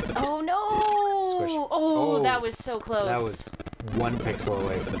 Oh, no. Squish. Oh, Oh, that was so close. That was 1 pixel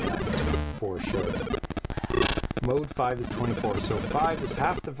away from that, for sure. Mode 5 is 24, so 5 is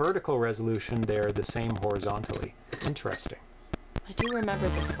half the vertical resolution. They're the same horizontally. Interesting. I do remember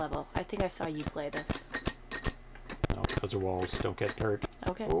this level. I think I saw you play this. Oh, those are walls. Don't get hurt.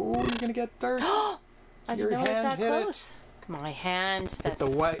 Okay. Oh, you're gonna get hurt. I Your didn't know it was hand that hit it. close. My hand. Hit That's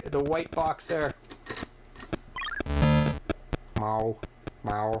the white box there. Mow.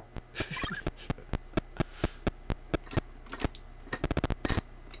 Mow.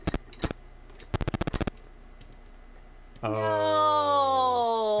 Oh.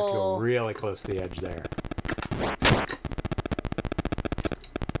 No. You have to go really close to the edge there.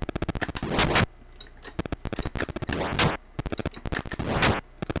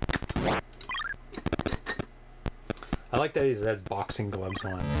 I like that he has boxing gloves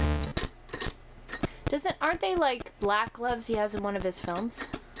on. Aren't they like black gloves he has in one of his films?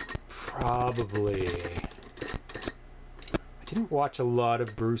 Probably. I didn't watch a lot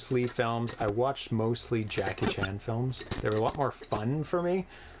of Bruce Lee films. I watched mostly Jackie Chan films. They were a lot more fun for me.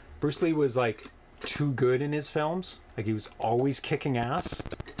 Bruce Lee was like too good in his films. Like he was always kicking ass.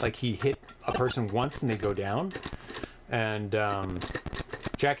 Like he hit a person once and they go down. And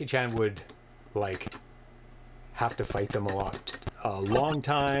Jackie Chan would like have to fight them a long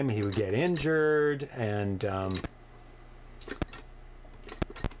time. He would get injured, and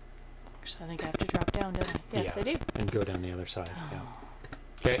Actually, I think I have to drop down, don't I? Yes, yeah, I do. and go down the other side. Yeah.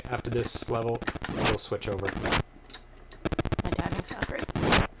 Okay, after this level, we'll switch over. My timing's not great.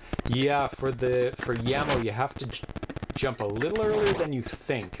 Yeah, for Yamo, you have to jump a little earlier than you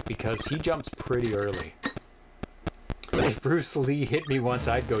think, because he jumps pretty early. If Bruce Lee hit me once,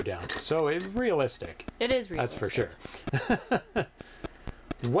 I'd go down. So it's realistic. It is realistic. That's for sure.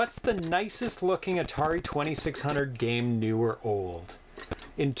 What's the nicest looking Atari 2600 game, new or old?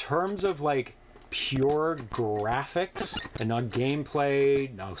 In terms of like pure graphics and not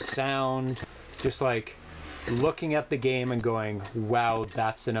gameplay, no sound, just like looking at the game and going, wow,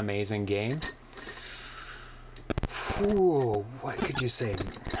 that's an amazing game. Ooh, what could you say?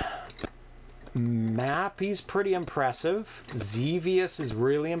 Mappy's pretty impressive. Xevious is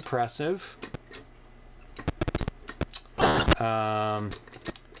really impressive. I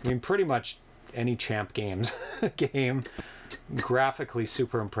mean, pretty much any Champ Games game. Graphically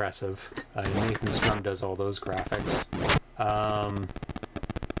super impressive. Nathan Strum does all those graphics.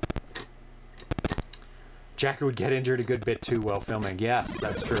 Jacker would get injured a good bit too while filming. Yes,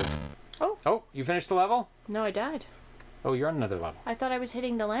 that's true. Oh. Oh, you finished the level? No, I died. Oh, you're on another level. I thought I was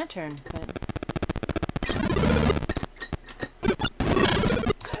hitting the lantern, but...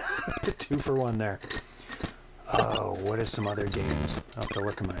 2 for 1 there. Oh, what are some other games? I'll have to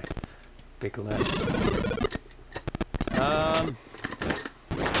look at my big list.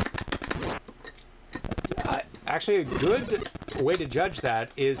 Actually, a good way to judge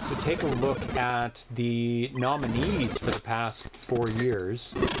that is to take a look at the nominees for the past 4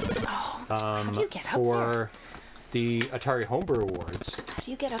 years. Oh, how do you get up for there? The Atari Homebrew Awards. How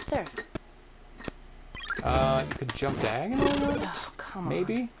do you get up there? You could jump diagonally. Oh, come on.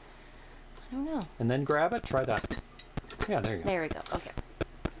 Maybe. I don't know. And then grab it. Try that. Yeah, there you go. There we go. Okay.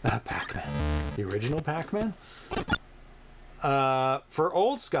 Pac-Man. The original Pac-Man? For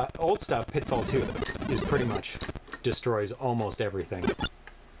old stuff, Pitfall 2 is pretty much destroys almost everything.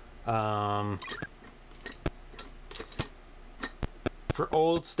 For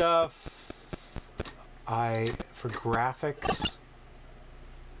old stuff, for graphics,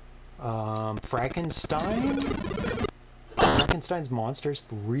 Frankenstein's monsters,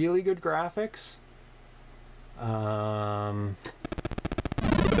 really good graphics.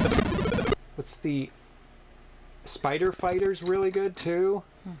 What's the Spider Fighter's really good too.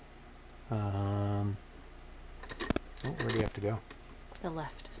 Oh, where do you have to go? The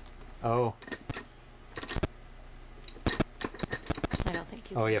left. Oh. I don't think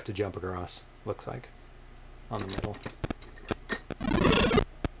you. Oh, you have to jump across. Looks like on the middle.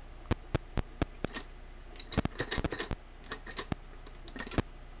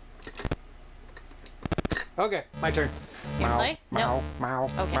 Okay, my turn. You wanna play? No. Meow,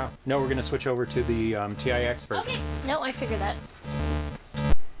 Okay. meow. No, we're gonna switch over to the TIX version. Okay. No, I figured that.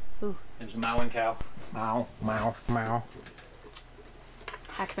 Ooh. There's a mowing cow. Meow, meow, meow.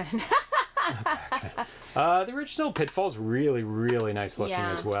 Pac-Man. The original Pitfall's really, really nice looking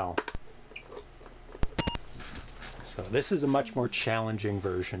as well. So this is a much more challenging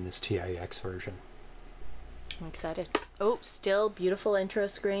version, this TIX version. I'm excited. Oh, still beautiful intro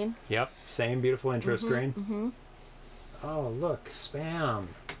screen. Yep, same beautiful intro screen. Oh, look, spam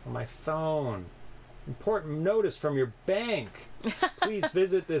on my phone. Important notice from your bank. Please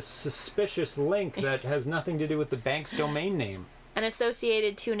visit this suspicious link that has nothing to do with the bank's domain name. And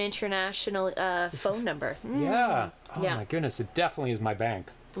associated to an international phone number. Yeah. Oh Yeah. my goodness, it definitely is my bank.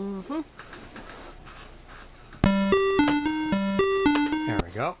 There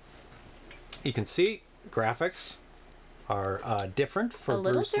we go. You can see graphics are different for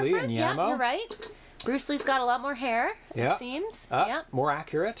Bruce Lee and Yamo. Yeah, you're right. Bruce Lee's got a lot more hair, it seems. Yeah. More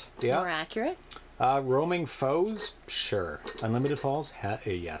accurate. Yeah. More accurate. Roaming foes, sure. Unlimited falls,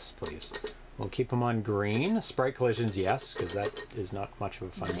 yes, please. We'll keep them on green. Sprite collisions, yes, because that is not much of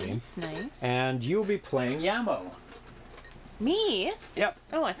a fun game. Nice. And you'll be playing Yamo. Me? Yep.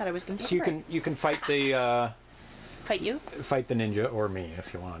 Oh, I thought I was going to. So you can fight the fight you? Fight the ninja or me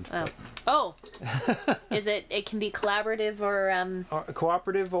if you want. Oh. Oh. Is it? It can be collaborative or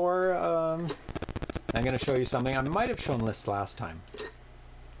cooperative or I'm going to show you something. I might have shown lists last time.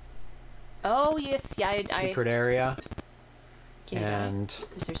 Oh yes, yeah. Secret area. And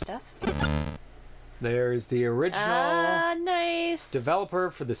is there stuff? There's the original nice developer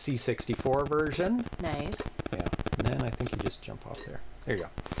for the C64 version. Nice. Yeah, and then I think you just jump off there. There you go.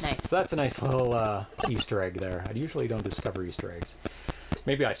 Nice. So that's a nice little Easter egg there. I usually don't discover Easter eggs.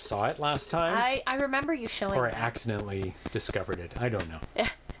 Maybe I saw it last time. I remember you showing or I that. accidentally discovered it. I don't know.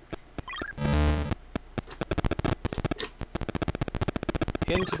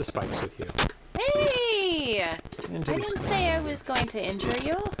 Into the spikes with you. Hey! Into I didn't say I was going to injure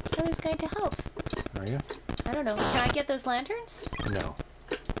you. I was going to help. Are you? I don't know. Can I get those lanterns? No.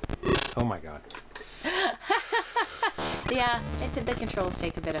 Oh my god. Yeah, the controls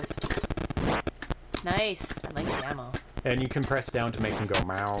take a bit of... Nice. I like the ammo. And you can press down to make them go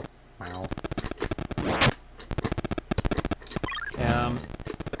meow, meow.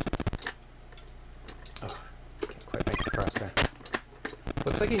 Oh, can't quite make it across there.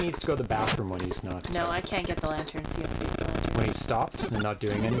 Looks like he needs to go to the bathroom when he's not... No, I can't get the lanterns. You have to get the lanterns. When he's stopped and not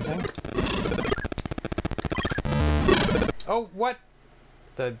doing anything? Oh, what?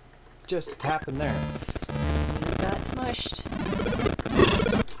 The... just happened there. You got smushed.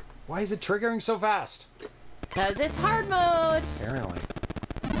 Why is it triggering so fast? Because it's hard mode. Apparently.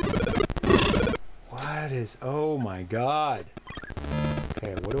 What is... oh my god.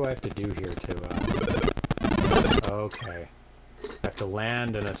 Okay, what do I have to do here to... okay. I have to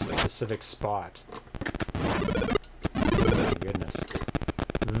land in a specific spot. Oh, my goodness.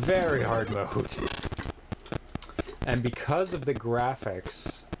 Very hard mode. And because of the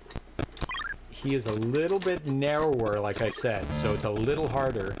graphics, he is a little bit narrower, like I said, so it's a little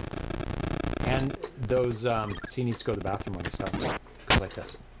harder. And those, see, he needs to go to the bathroom when he stops. Go like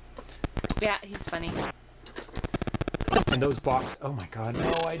this. Yeah, he's funny. And those box, oh my god,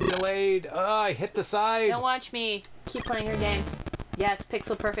 no, I delayed. I hit the side. Don't watch me. Keep playing your game. Yes,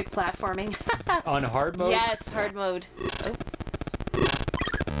 pixel perfect platforming. On hard mode? Yes, hard mode.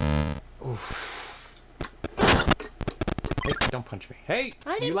 Oh. Oof. Hey, don't punch me. Hey,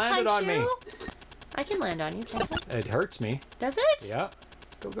 I didn't you landed punch on you. me. I can land on you, can't I? It hurts me. Does it? Yeah.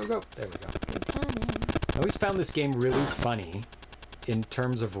 Go, go, go. There we go. Good timing. I always found this game really funny in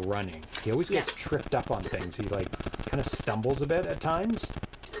terms of running. He always gets tripped up on things. He like kind of stumbles a bit at times.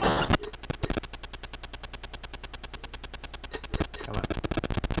 Come on.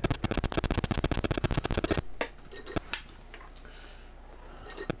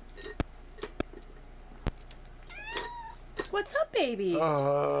 What's up, baby?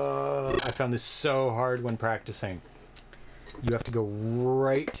 I found this so hard when practicing. You have to go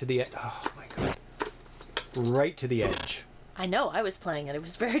right to the edge. Oh my god. Right to the edge. I know, I was playing it. It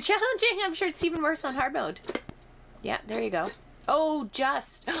was very challenging. I'm sure it's even worse on hard mode. Yeah, there you go. Oh,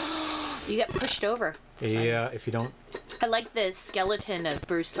 just. You get pushed over. Yeah, if you don't... I like the skeleton of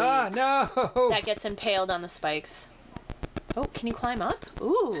Bruce Lee. Ah, no! That gets impaled on the spikes. Oh, can you climb up?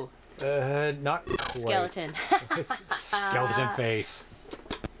 Ooh. Not quite. Skeleton. It's skeleton face.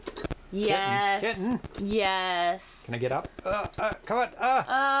 Yes. Kitten. Yes. Can I get up? Come on.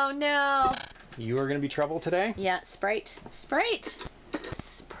 Oh, no. You are going to be trouble today? Yeah, Sprite. Sprite.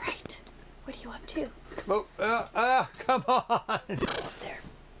 Sprite. What are you up to? Oh, come on. Go up there.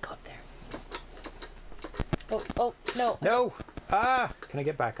 Go up there. Oh, no. No. Can I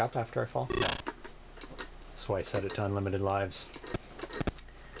get back up after I fall? No. That's why I set it to unlimited lives.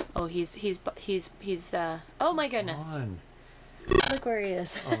 Oh, he's oh my goodness. Come on. Look where he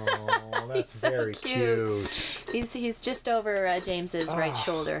is. Oh, that's so very cute. He's just over James's right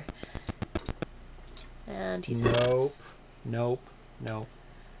shoulder. And he's Nope. Nope. Nope.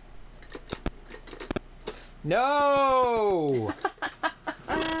 No!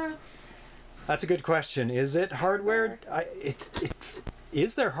 That's a good question. Is it hardware?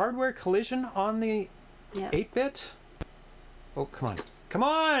 Is there hardware collision on the 8-bit? Oh, come on. Come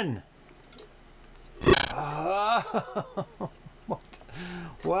on!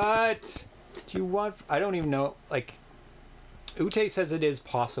 What? Do you want... I don't even know. Like, Ute says it is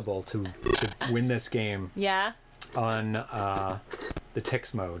possible to win this game. Yeah? On the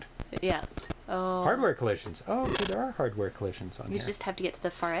Tix mode. Yeah. Oh. Hardware collisions. Oh, okay, there are hardware collisions on here. You just have to get to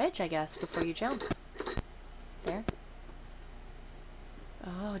the far edge, I guess, before you jump. There.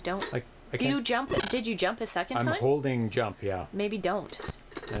 Oh, don't... Like, Do you jump? Did you jump a second time? I'm holding jump, yeah. Maybe don't.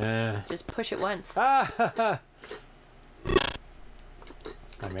 Just push it once. I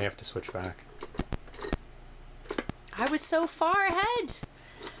may have to switch back. I was so far ahead.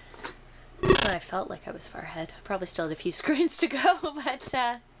 That's when I felt like I was far ahead. I probably still had a few screens to go, but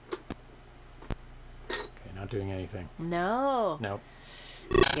Okay, not doing anything. No. Nope.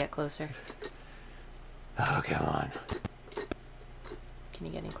 Get closer. Oh, come on. Can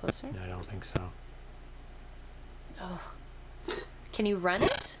you get any closer? No, I don't think so. Oh. Can you run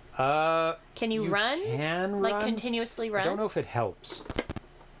it? Can you run? Can run? Like continuously run? I don't know if it helps.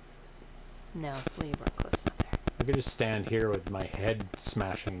 No. Will you run close enough there? I could just stand here with my head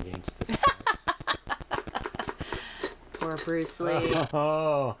smashing against this. Poor Bruce Lee.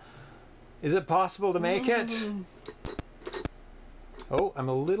 Oh. Is it possible to make it? Oh, I'm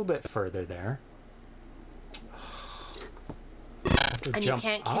a little bit further there. And you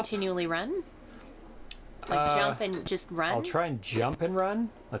can't continually run? Like jump and just run? I'll try and jump and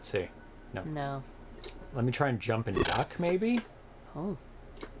run. Let's see. No. No. Let me try and jump and duck, maybe? Oh.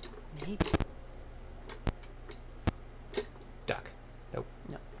 Maybe. Duck. Nope.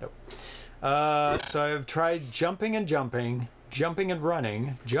 No. Nope. So I've tried jumping and jumping, jumping and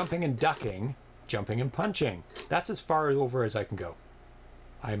running, jumping and ducking, jumping and punching. That's as far over as I can go.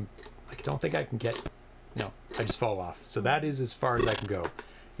 I don't think I can get... No, I just fall off. So that is as far as I can go.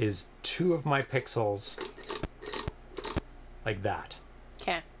 Is 2 of my pixels like that.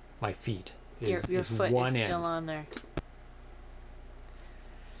 Okay. My feet. Your foot one is end. still on there.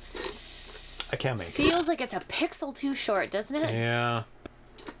 I can't make it. Feels like it's a pixel too short, doesn't it? Yeah.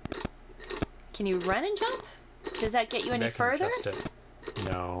 Can you run and jump? Does that get you any Maybe I can further? adjust it.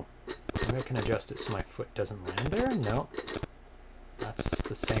 No. Maybe I can adjust it so my foot doesn't land there? No. That's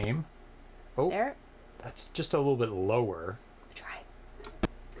the same. Oh. There. That's just a little bit lower. Try.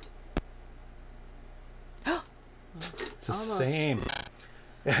 It's the Almost. same.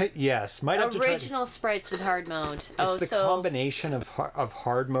 Yes, might have to try to... Original sprites with hard mode. It's the combination of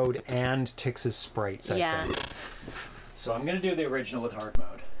hard mode and Tix's sprites, I think. So I'm going to do the original with hard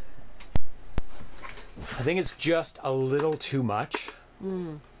mode. I think it's just a little too much.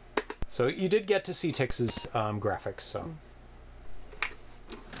 So you did get to see Tix's graphics, so...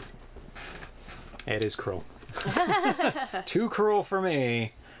 It is cruel. Too cruel for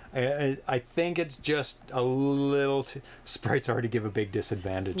me. I think it's just a little too... Sprites already give a big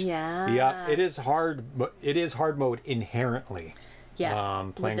disadvantage. Yeah. Yeah, it is hard. It is hard mode inherently. Yes.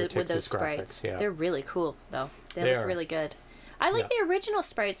 Playing with those Tix's sprites. graphics. Yeah. They're really cool, though. They look really good. I like the original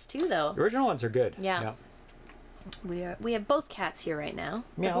sprites, too, though. The original ones are good. Yeah. We have both cats here right now.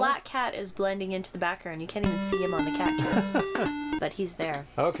 The black cat is blending into the background. You can't even see him on the cat cam. But he's there.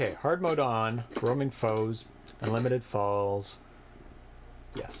 Okay, hard mode on. Roaming foes. Unlimited falls.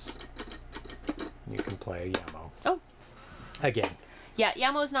 Yes. You can play Yamo. Oh. Again. Yeah,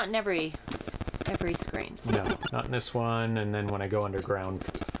 Yamo's not in every screen. So. No, not in this one. And then when I go underground,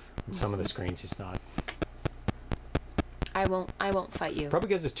 in some of the screens, he's not. I won't fight you. Probably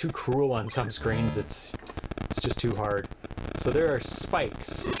because it's too cruel on some screens. It's just too hard. So there are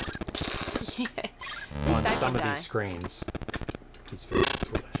spikes on some of these screens. He's very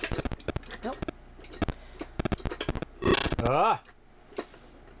foolish. Nope. Ah!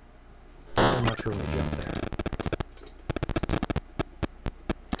 Not much room to jump there.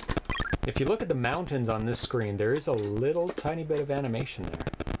 If you look at the mountains on this screen, there is a little tiny bit of animation there.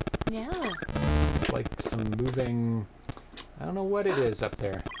 Yeah. It's like some moving... I don't know what it is up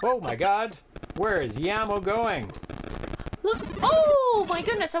there. Oh my god! Where is Yamo going? Look! Oh my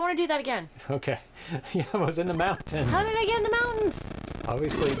goodness! I want to do that again. Okay. Yamo's in the mountains. How did I get in the mountains?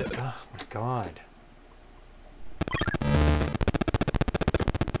 Obviously, oh my god.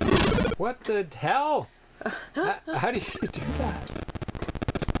 What the hell? How do you do that?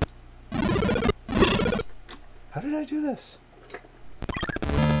 How did I do this?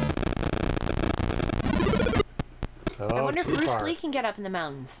 Oh, I wonder if Bruce far. Lee can get up in the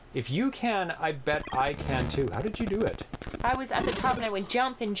mountains. If you can, I bet I can too. How did you do it? I was at the top and I went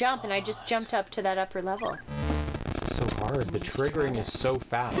jump and jump and I just jumped up to that upper level. This is so hard. The triggering is so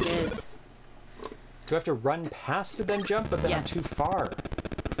fast. It is. Do I have to run past it then jump? But then I'm too far.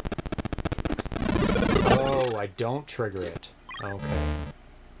 Oh, I don't trigger it. Okay.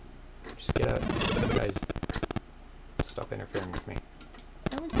 Just get out. You guys stop interfering with me.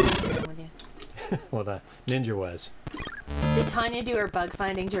 No one's interfering with you. Well, the ninja was. Did Tanya do her bug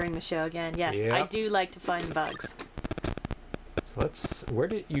finding during the show again? Yes, Yep. I do like to find bugs. So let's... Where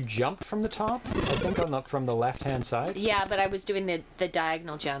did you jump from the top? I think from the left-hand side? Yeah, but I was doing the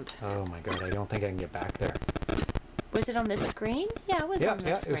diagonal jump. Oh my god, I don't think I can get back there. Was it on this screen? Yeah, it was on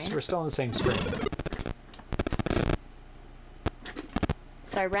this screen. We're still on the same screen.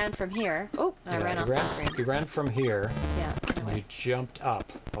 So I ran from here. Oh, I ran off the screen. You ran from here. Yeah. And you jumped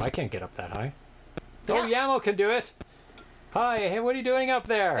up. Oh, I can't get up that high. Yeah. Oh, Yamo can do it! Hi, hey, what are you doing up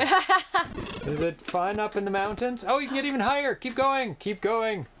there? Is it fun up in the mountains? Oh, you can get even higher! Keep going! Keep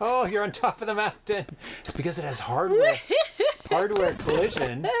going! Oh, you're on top of the mountain! It's because it has hardware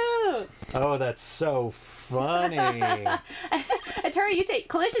collision. Oh, that's so funny. Atari, you take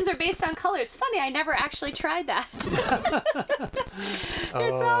collisions are based on colors. Funny, I never actually tried that. It's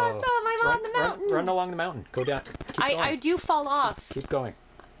awesome. I'm on the mountain. Run along the mountain. Go down. I do fall off. Keep going.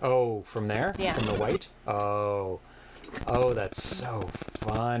 Oh, from there? Yeah. From the white? Oh. Oh, that's so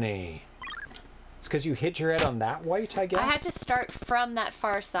funny. It's because you hit your head on that white, I guess? I had to start from that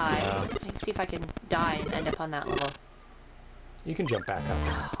far side. Yeah. Let's see if I can die and end up on that level. You can jump back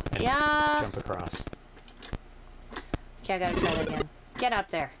up. And jump across. Okay, I gotta try that again. Get up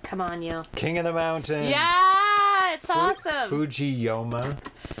there. Come on, you. King of the mountain. Yeah! It's awesome. Fujiyama.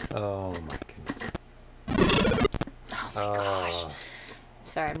 Oh, my goodness. Oh, my gosh.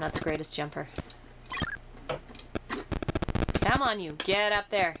 Sorry, I'm not the greatest jumper. Come on, you. Get up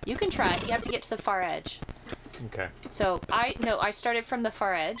there. You can try it. You have to get to the far edge. Okay. So, I started from the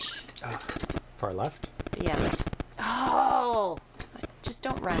far edge. Far left? Yeah. Oh! Just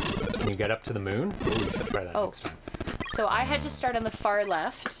don't run. Can you get up to the moon? Ooh, we should try that next time. So I had to start on the far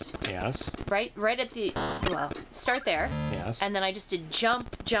left. Yes. Right at the... Well, start there. Yes. And then I just did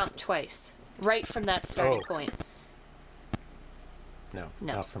jump twice. Right from that starting point. No,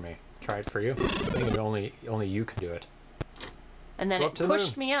 not for me. Try it for you. I think only you can do it. And then it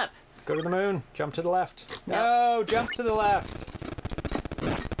pushed me up. Go to the moon. Jump to the left. No, jump to the left.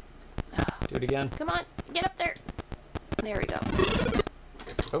 Do it again. Come on, get up there. There we go.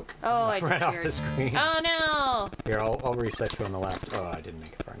 Oh, I ran off the screen. Oh no! Here, I'll reset you on the left. Oh, I didn't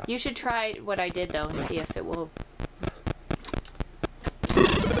make it far enough. You should try what I did though and see if it will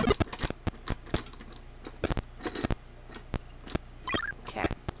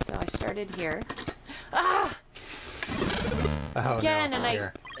started here. Ah! Oh, Again, no. and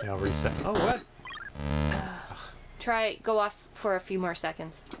Here. I'll reset. Oh, what? Try, go off for a few more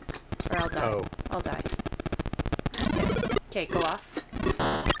seconds. Or I'll die. Oh. I'll die. Okay, go off.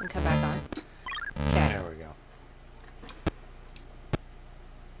 And come back on. Okay. There we go.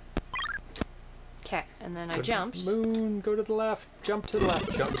 Okay, and then I Go jumped. Moon, go to the left. Jump to the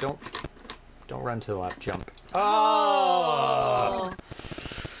left. Jump. Don't run to the left. Jump. Oh!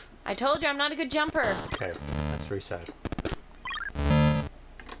 I told you I'm not a good jumper. Okay, let's reset.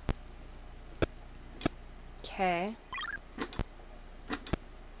 Okay.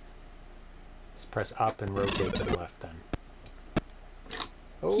 Just press up and rotate to the left then.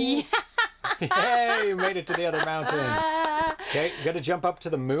 Oh! Yeah. Yay! You made it to the other mountain. Okay, you got to jump up to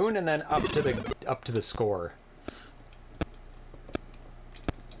the moon and then up to the score.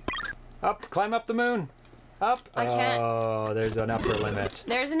 Up, climb up the moon. Up. I can't. Oh, there's an upper limit.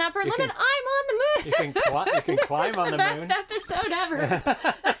 There's an upper limit. can- I'm on the moon. You can climb on the This is moon. the best episode ever.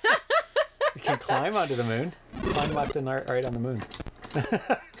 You can climb onto the moon. Climb left and right on the moon.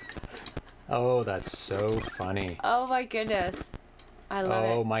 Oh, that's so funny. Oh my goodness. I love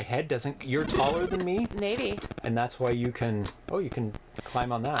Oh, it. my head doesn't. You're taller than me, Maybe. and that's why you can. Oh, you can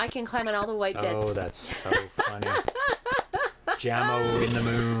climb on that. I can climb on all the white bits. Oh, that's so funny. Jammo in the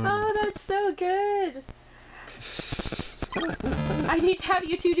moon. Oh, that's so good. I need to have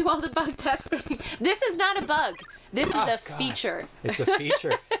you two do all the bug testing. This is not a bug. This is a God. feature. It's a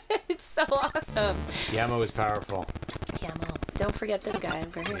feature. It's so awesome. Jammo is powerful. Yeah, Mom. Don't forget this guy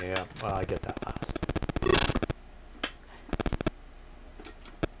over here. Yeah, well, I get that last.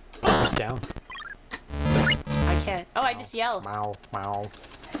 It's down. I can't. Oh, I just yell. Mow, mow.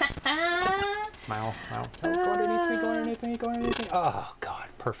 Mow, mow. Oh, go underneath me, go underneath me, go underneath me. Oh, God,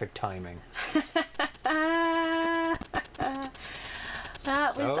 perfect timing.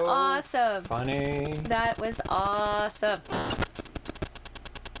 That was So awesome. Funny. That was awesome.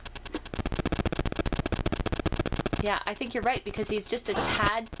 Yeah, I think you're right because he's just a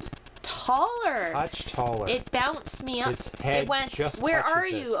tad taller. Much taller. It bounced me up. His head It went, just where are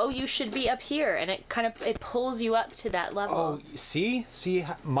touches it." you? Oh, you should be up here. And it kind of, it pulls you up to that level. Oh, see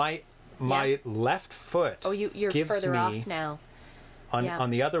my Yeah. left foot. Oh, you're gives further me, off now. On Yeah. on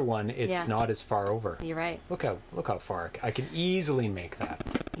the other one, it's Yeah. not as far over. You're right. Look how far I can easily make that.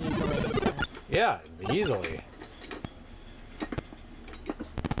 Easily, he says. Yeah, easily.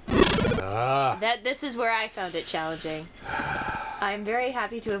 Ah, This is where I found it challenging. I'm very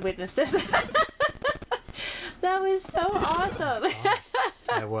happy to have witnessed this. That was so awesome.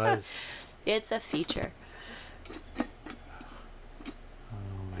 it was. It's a feature. Oh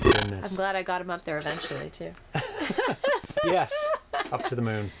my goodness. I'm glad I got him up there eventually too. Yes, up to the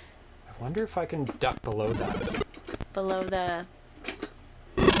moon. I wonder if I can duck below that. Below the...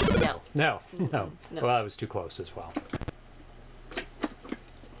 No. No. No. Well, that was too close as well.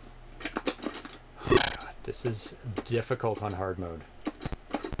 Oh my God, this is difficult on hard mode.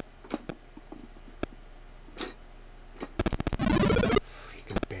 You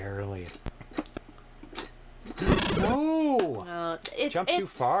can barely. No! No, it's Jump too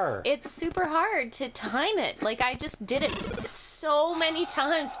far. It's super hard to time it. Like, I just did it so many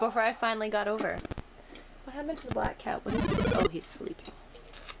times before I finally got over. What happened to the black cat? What is he? Oh, he's sleeping.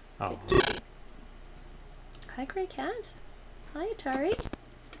 Oh. Good kitty. Hi, Gray Cat. Hi, Atari.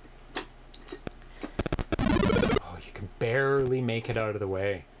 Oh, you can barely make it out of the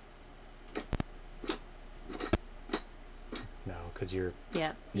way. No, because your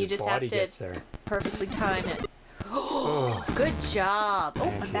You just body have to gets there. perfectly time it. Oh. Good job. Oh,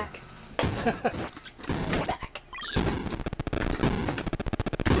 Thank I'm you. back. I'm back.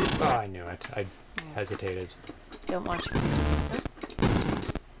 Oh, I knew it. I hesitated. Don't watch me.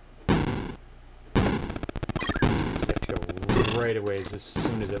 You have to go right away as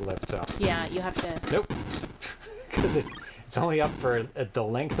soon as it lifts up. Yeah, you have to. Nope. Because it's only up for the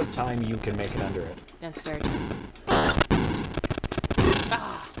length of time you can make it under it. That's very true.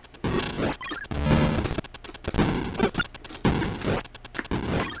 Ah.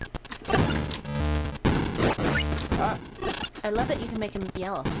 Ah, I love that you can make him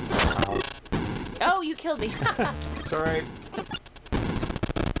yellow. ow. Oh, you killed me. It's alright.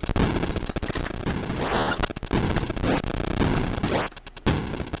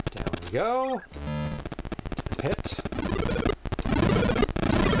 Down we go. Into the pit.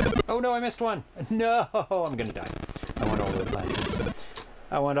 Oh no, I missed one. No, I'm gonna die. I want all the lanterns.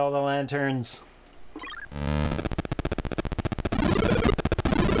 I want all the lanterns.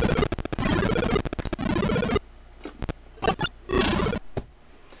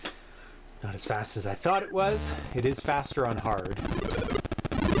 It's not as fast as I thought it was. It is faster on hard.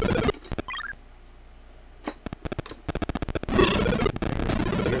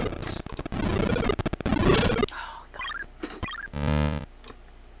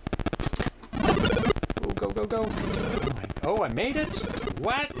 go, go, go. Oh, I made it?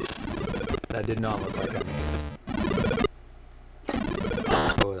 What? That did not look like I made it.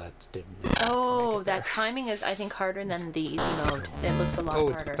 Oh, that didn't. Oh, that timing is, I think, harder than the easy mode. It looks a lot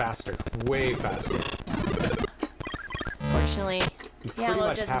harder. Oh, it's faster. Way faster. Fortunately, You pretty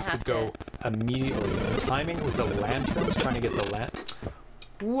much have to go immediately. And timing with the lanterns, trying to get the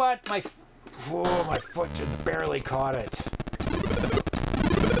What? My foot just barely caught it.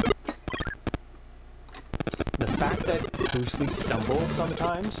 The fact that Bruce Lee stumbles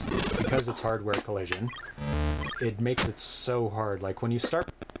sometimes, because it's hardware collision, it makes it so hard. Like when you start,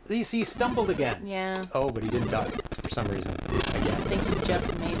 he stumbled again. Yeah. Oh, but he didn't die for some reason. Again. I think he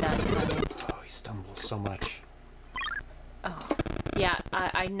just made that timing. Oh, he stumbles so much. Oh, yeah.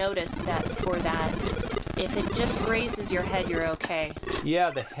 I noticed that for that, if it just grazes your head, you're okay.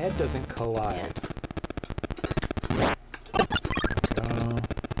 Yeah, the head doesn't collide. Yeah.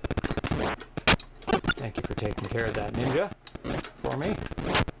 Thank you for taking care of that, Ninja, for me.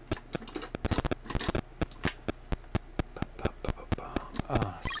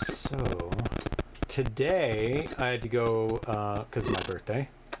 So, today I had to go, because of my birthday,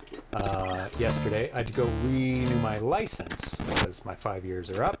 yesterday, I had to go renew my license because my 5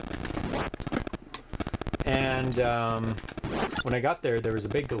 years are up. And when I got there, there was a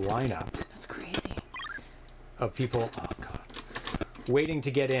big lineup. That's crazy. Of people, oh god, waiting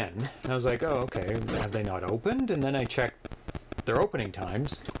to get in. And I was like, oh, okay, have they not opened? And then I checked their opening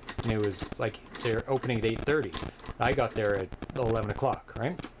times, and it was like they're opening at 8:30. I got there at 11 o'clock,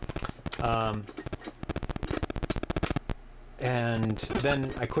 right? And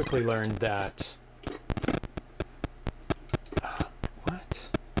then I quickly learned that... what?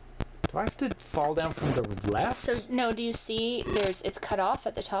 Do I have to fall down from the left? So, no, do you see it's cut off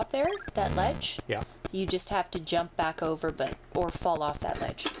at the top there, that ledge? Yeah. You just have to jump back over, or fall off that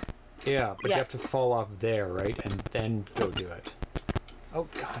ledge. Yeah, but you have to fall off there, right? And then go do it. Oh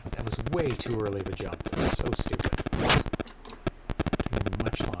god, that was way too early of a jump. That was so stupid. Taking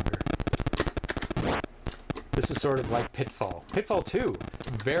much longer. This is sort of like Pitfall. Pitfall 2.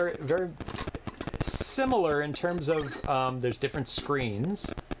 Very, very similar in terms of there's different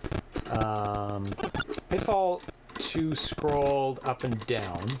screens. Pitfall 2 scrolled up and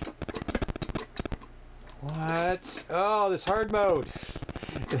down. What? Oh, this hard mode.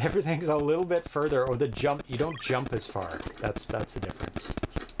 Everything's a little bit further. Or the jump, you don't jump as far. That's the difference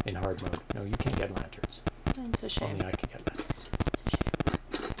in hard mode. No, you can't get lanterns. It's a shame. Only I can get lanterns. It's a shame.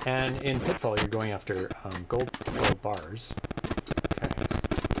 And in Pitfall, you're going after gold bars. Okay.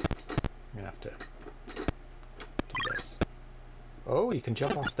 I'm gonna have to do this. Oh, you can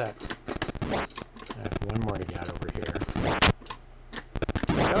jump off that. I have one more to get over here.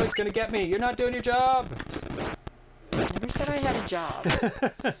 No, he's gonna get me. You're not doing your job. I never said I had a job.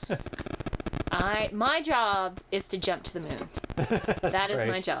 My job is to jump to the moon. That is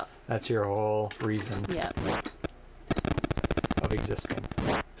my job. That's your whole reason. Yeah. Of existing.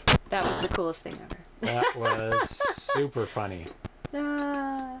 That was the coolest thing ever. That was super funny.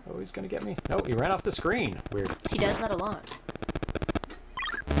 Ah. Oh, he's gonna get me. No, he ran off the screen. Weird. He does that a lot.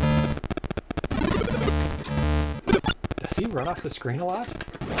 Does he run off the screen a lot?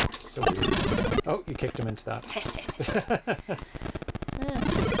 So weird. Oh, you kicked him into that.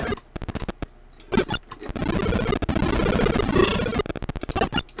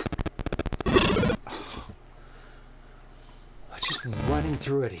 Just running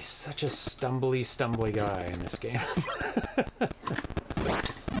through it. He's such a stumbly guy in this game.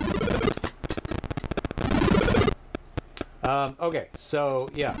 Okay, so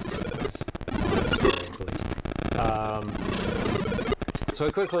yeah. So I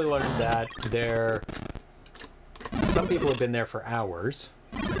quickly learned that some people have been there for hours,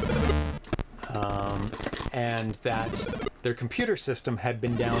 and that their computer system had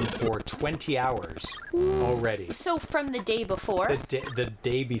been down for 20 hours already. So from the day before? The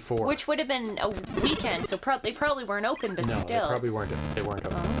day before. Which would have been a weekend, so they probably weren't open, but still. No, they probably weren't. They weren't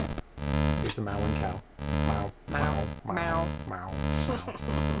open. Oh. Here's the mowing cow. Mow, mow, mow, mow.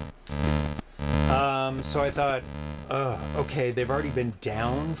 So I thought, okay, they've already been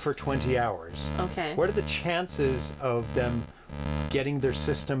down for 20 hours. Okay. What are the chances of them getting their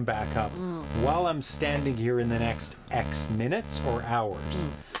system back up while I'm standing here in the next X minutes or hours?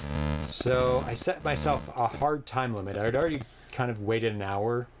 So I set myself a hard time limit. I had already kind of waited an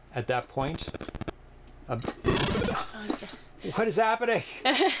hour at that point. What is happening?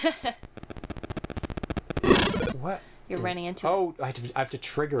 What? You're running into it. I have to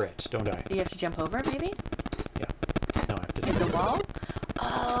trigger it, don't I? You have to jump over it, maybe? Yeah. No, I have to. Is a wall?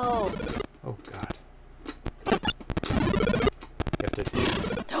 Oh. Oh God. You have to.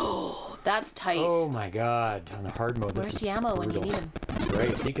 Oh, that's tight. Oh my god. On the hard mode, Where's this is Yamo when you brutal. need him? That's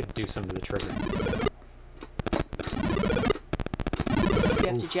right. He could do something to the trigger. You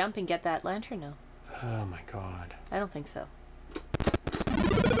have to jump and get that lantern now. Oh my god. I don't think so.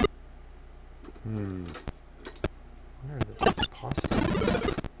 I wonder if that's possible.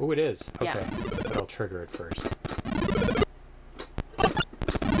 Oh, it is. Okay. Yeah. But I'll trigger it first. Okay.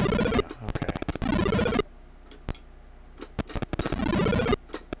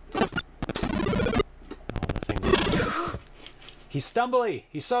 All the things. He's stumbly.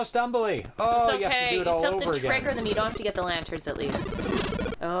 He's so stumbly. Oh, It's okay. you have to do it all still over have to again. trigger them. You don't have to get the lanterns at least.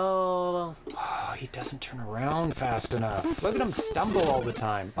 Oh. Oh, he doesn't turn around fast enough. Look at him stumble all the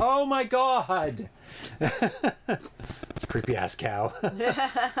time. Oh my god. It's a creepy ass cow. Oh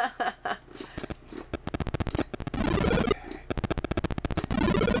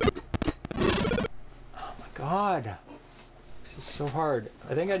my god. This is so hard.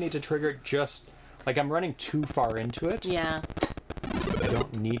 I think I need to trigger it just... Like, I'm running too far into it. Yeah. I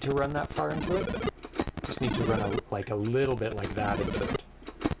don't need to run that far into it. Just need to run a little bit like that into it.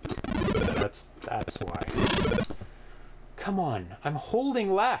 Yeah, that's why. Come on. I'm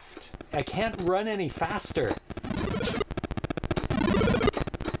holding left. I can't run any faster.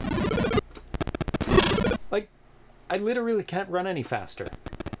 Like, I literally can't run any faster.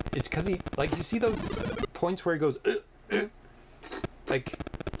 It's because he... Like, you see those points where he goes... Like,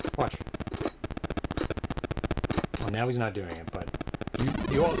 watch. Oh, now he's not doing it, but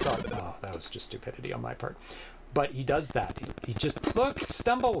you all saw it. Oh, that was just stupidity on my part. But he does that. He just... Look!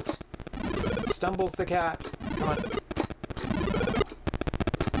 Stumbles! Stumbles the cat. Come on.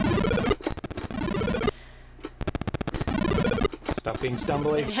 Stop being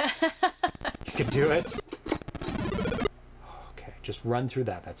stumbly. You can do it. Okay, just run through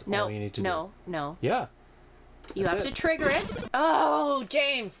that. That's all you need to do. No. Yeah. You have to trigger it. Oh,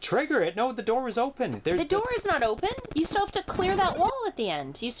 James. Trigger it? No, the door was open. The door is not open. You still have to clear that wall at the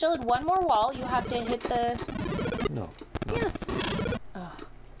end. You still had one more wall. You have to hit the... No. Yes. Oh,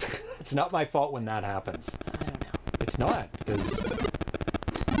 It's not my fault when that happens. I don't know. It's not, because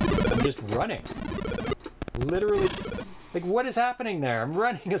I'm just running. Literally. Like, what is happening there? I'm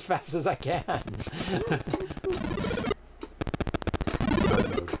running as fast as I can. It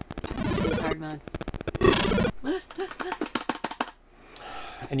is hard mode.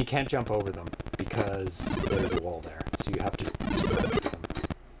 And you can't jump over them because there's a wall there. So you have to just run through them.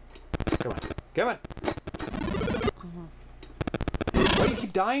 Come on. Come on. Why do you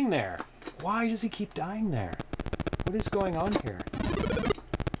keep dying there? Why does he keep dying there? What is going on here?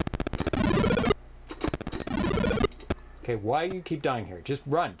 Okay, why do you keep dying here? Just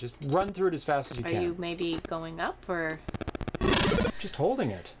run. Just run through it as fast as you can. Are you maybe going up, or...? Just holding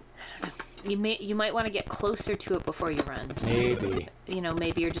it. You might want to get closer to it before you run. Maybe. You know,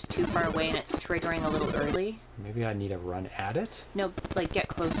 maybe you're just too far away and it's triggering a little early. Maybe I need to run at it? No, like get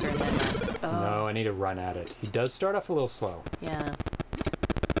closer and then run. Oh. No, I need to run at it. He does start off a little slow. Yeah.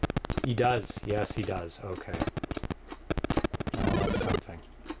 He does. Yes, he does. Okay. That's something.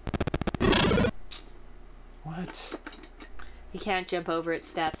 What? You can't jump over its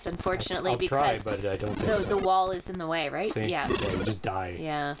steps, unfortunately, I'll because try, but I don't think so. the wall is in the way, right? See? Yeah. Yeah, you just die.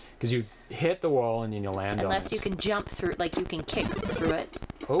 Yeah. Because you hit the wall and then you land on it. Unless you can jump through, like you can kick through it.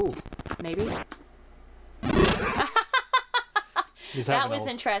 Oh. Maybe. That was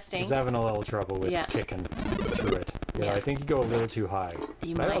interesting. He's having a little trouble with kicking through it. Yeah, I think you go a little too high.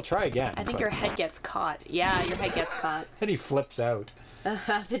 I'll try again. I think your head gets caught. Yeah, your head gets caught. And he flips out.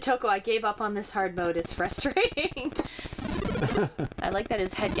 Vitoko, I gave up on this hard mode. It's frustrating. I like that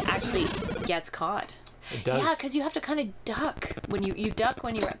his head actually gets caught. It does. Yeah, because you have to kind of duck when you duck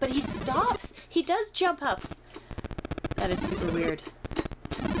when you run. But he stops. He does jump up. That is super weird.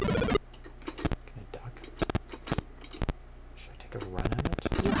 Can I duck? Should I take a run at it?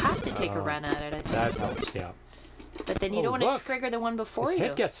 You have to take a run at it, I think. That helps, yeah. But then you don't want to trigger the one before His you.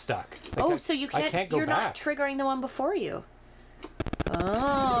 head gets stuck. Like so you can't. I can't go you're back. not triggering the one before you.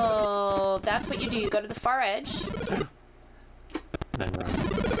 Oh, that's what you do. You go to the far edge. And then run.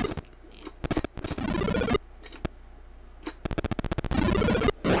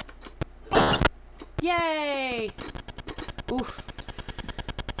 Yay! Oof.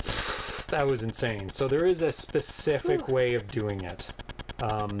 That was insane. So there is a specific way of doing it.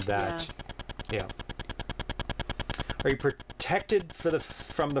 Yeah. Are you protected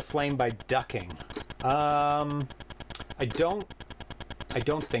from the flame by ducking? I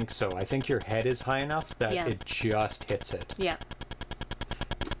don't think so. I think your head is high enough that it just hits it. Yeah.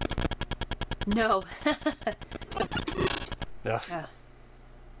 No. Ugh.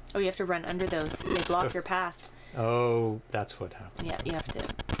 Oh, you have to run under those. They block your path. Oh, that's what happened. Yeah, you have to.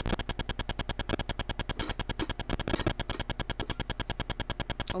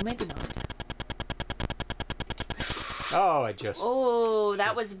 Oh, maybe not. Oh, I just... Oh,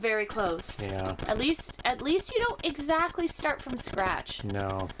 that was very close. Yeah. At least you don't exactly start from scratch.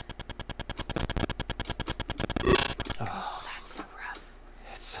 No. Oh, that's so rough.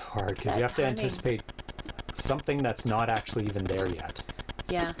 It's hard because you have to anticipate something that's not actually even there yet.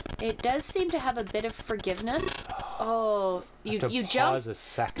 Yeah. It does seem to have a bit of forgiveness. Oh, you jump. Pause a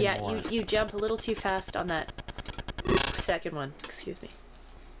second. Yeah, you jump a little too fast on that second one. Excuse me.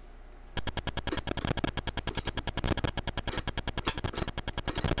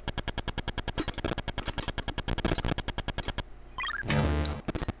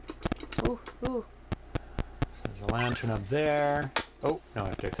 Ooh. So there's a lantern up there. Oh, now I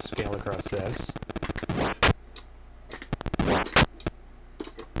have to scale across this.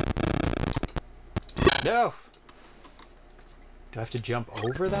 No! Do I have to jump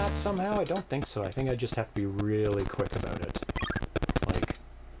over that somehow? I don't think so. I think I just have to be really quick about it. Like,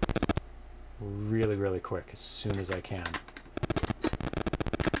 really, really quick as soon as I can.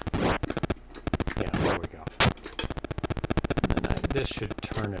 Yeah, there we go. And then this should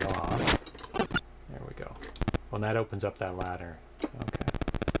turn it off. There we go. Well, that opens up that ladder. Okay.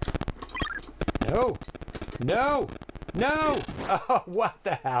 No! No! No! Oh, what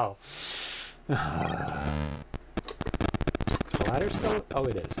the hell? The ladder still? Oh,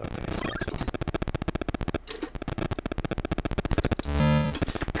 it is. Okay. So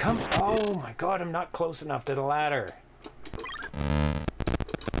come! Oh my God! I'm not close enough to the ladder.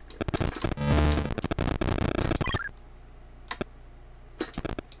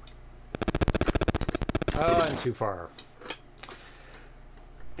 Oh, I'm too far.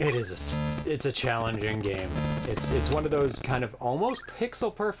 It's a challenging game. It's one of those kind of almost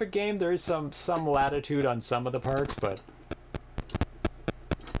pixel perfect game. There is some latitude on some of the parts, but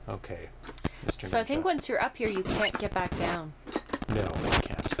okay. Mr. So I think once you're up here, you can't get back down. No, I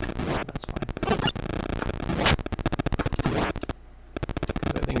can't. That's fine.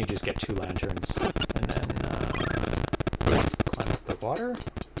 I think you just get 2 lanterns and then climb up the water.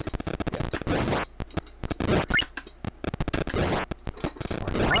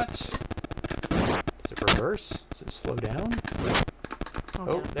 Reverse? Does it slow down?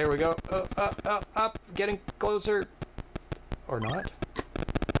 Oh, there we go. Up. Getting closer. Or not?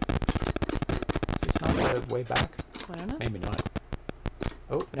 Is this not the way back? I don't know. Maybe not.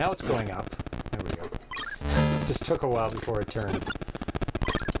 Oh, now it's going up. There we go. It just took a while before it turned.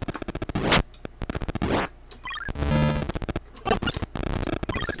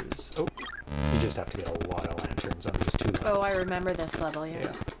 This is... Oh, you just have to get a lot of lanterns on these 2 lines. Oh, I remember this level,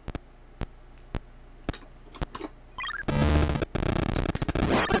 yeah.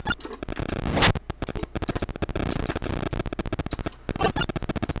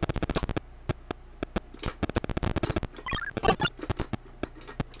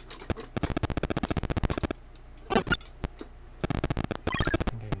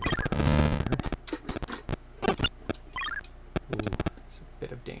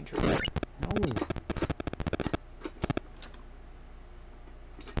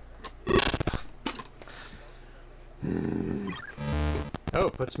 Oh,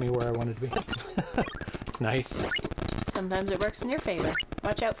 it puts me where I wanted to be. It's nice. Sometimes it works in your favor.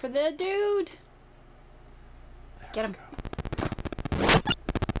 Watch out for the dude. Get him.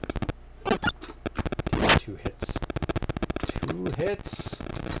 2 hits. 2 hits.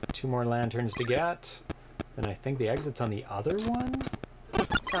 2 more lanterns to get. Then I think the exit's on the other one.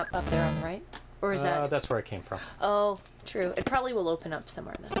 It's up there on the right? Or is that... That's where I came from. Oh, true. It probably will open up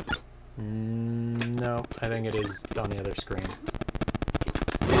somewhere then. No, I think it is on the other screen.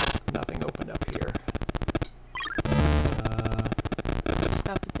 Nothing opened up here.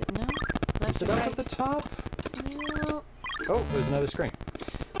 Up at the... No? Is it up at the top? No. Oh, there's another screen.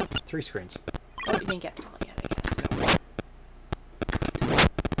 3 screens. Oh, you didn't get them all yet, I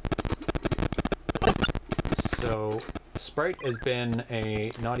guess. So, Sprite has been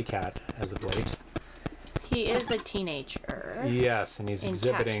a naughty cat as of late. He is a teenager. Yes, and he's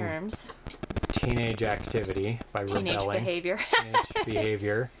exhibiting cat terms. Teenage activity by Teenage rebelling. behavior. Teenage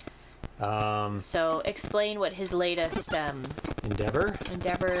behavior. So explain what his latest endeavor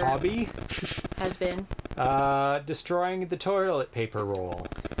hobby has been. Destroying the toilet paper roll.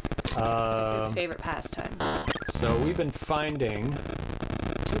 It's his favorite pastime. So we've been finding...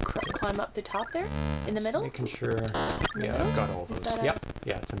 Climb up the top there? In the middle? Making sure... Yeah, I've got all those. Yep.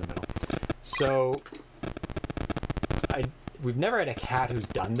 Yeah, it's in the middle. So... We've never had a cat who's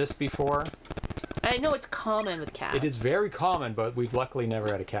done this before. I know it's common with cats. It is very common, but we've luckily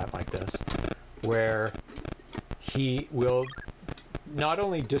never had a cat like this. Where he will not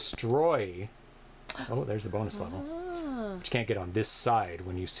only destroy... Oh, there's the bonus level. But you can't get on this side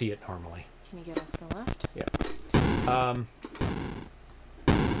when you see it normally. Can you get off the left? Yeah.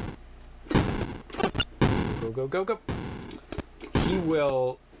 Go, go, go, go. He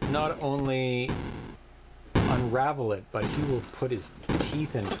will not only unravel it, but he will put his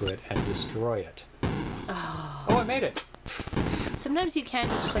teeth into it and destroy it. Oh, I made it. Sometimes you can't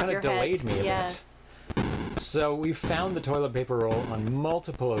just kind put of your delayed head. me a Yeah. bit. So we found the toilet paper roll on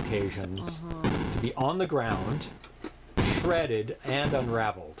multiple occasions to be on the ground, shredded, and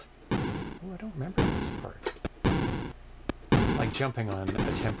unraveled. Oh, I don't remember this part. Like jumping on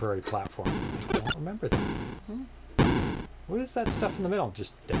a temporary platform. I don't remember that. What is that stuff in the middle?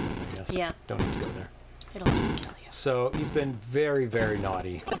 Just definitely, I guess. Yeah. Don't need to go there. It'll just kill you. So he's been very, very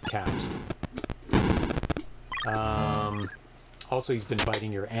naughty cat. Also, he's been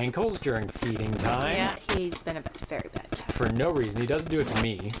biting your ankles during feeding time. Yeah, he's been a very bad cat. For no reason. He doesn't do it to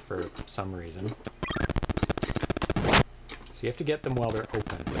me for some reason. So you have to get them while they're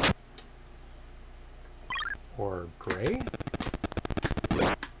open. Or gray?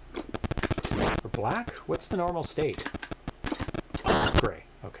 Or black? What's the normal state? Gray.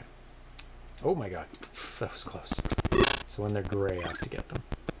 Okay. Oh my god. That was close. So when they're gray, I have to get them.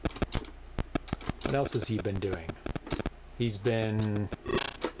 What else has he been doing? He's been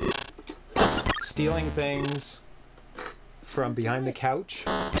stealing things from behind the couch.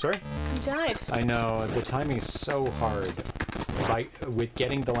 Sorry? He died. I know, the timing is so hard. With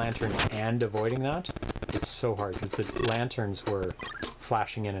getting the lanterns and avoiding that, it's so hard because the lanterns were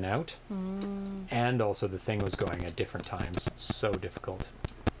flashing in and out. And also the thing was going at different times. It's so difficult.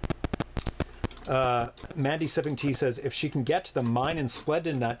 Mandy Sipping Tea says, if she can get to the mine and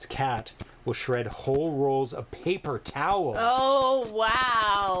Splendid Nuts cat will shred whole rolls of paper towels. Oh,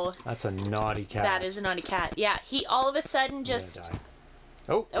 wow. That's a naughty cat. That is a naughty cat. Yeah, he all of a sudden just...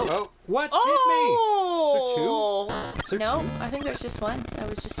 Oh, what Oh! hit me? Is there No, two? I think there's just one. I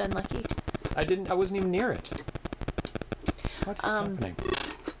was just unlucky. I wasn't even near it. What is happening?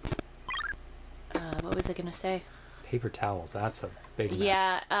 What was I going to say? Paper towels, that's a big mess.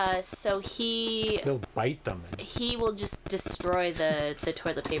 Yeah, so He'll bite them. he will just destroy the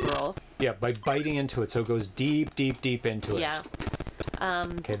toilet paper roll. Yeah, by biting into it, so it goes deep, deep, deep into it. Yeah.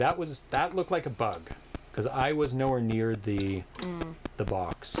 Okay, that looked like a bug, because I was nowhere near the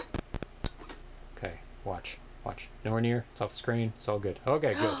box. Okay, watch. Nowhere near. It's off the screen. It's all good.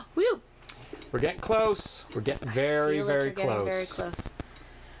 Okay, good. Woo! We're getting close. We're getting very, Feel like very we're getting close. very close.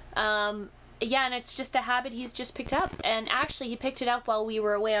 Yeah, and it's just a habit he's just picked up. And actually, he picked it up while we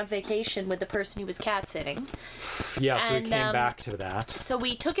were away on vacation with the person he was cat sitting. Yeah, so And, we came back to that. So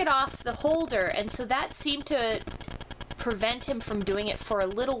we took it off the holder, and so that seemed to prevent him from doing it for a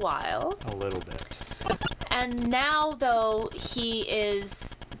little while. A little bit. And now, though, he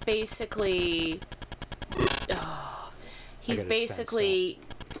is basically... he's basically...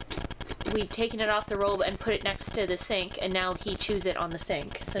 We've taken it off the roll and put it next to the sink, and now he chews it on the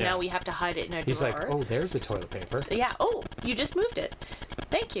sink. So now we have to hide it in a drawer. He's like, oh, there's the toilet paper. Yeah. Oh, you just moved it.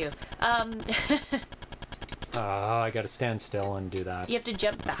 Thank you. I gotta stand still and do that. You have to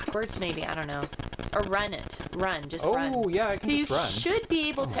jump backwards, maybe. I don't know. Or run it. Run. Just run. Oh, yeah, I can just run. You should be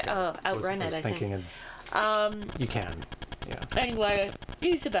able to outrun it, I think. You can. Yeah. Anyway,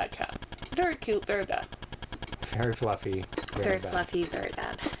 he's a bad cat. Very cute, very bad. Very fluffy. Very fluffy, very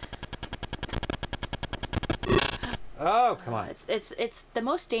bad. Oh, come on. It's the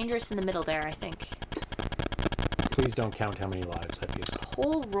most dangerous in the middle there, I think. Please don't count how many lives I've used.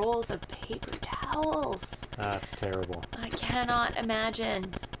 Whole rolls of paper towels. That's terrible. I cannot imagine.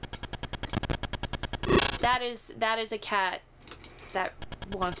 That is a cat that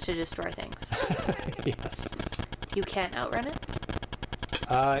wants to destroy things. Yes. You can't outrun it?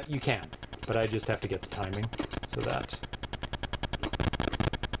 You can, but I just have to get the timing so that...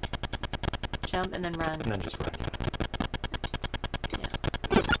 Jump and then run. And then just run. Yeah.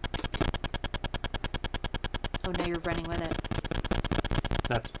 Oh, now you're running with it.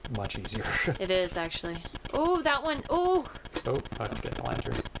 That's much easier. It is, actually. Oh, that one. Oh! Oh, I have to get the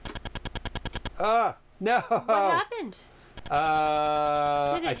lantern. Ah! No! What happened?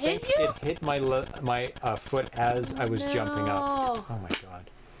 Did it hit you? It hit my foot as I was jumping up. Oh my god.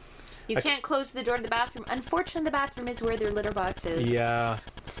 You can't close the door to the bathroom. Unfortunately, the bathroom is where their litter box is. Yeah.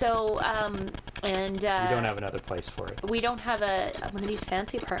 So, and... we don't have another place for it. We don't have one of these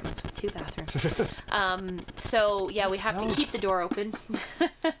fancy apartments with 2 bathrooms. So, yeah, we have to keep the door open.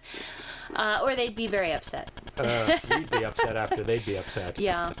 Or they'd be very upset. We'd be upset after they'd be upset.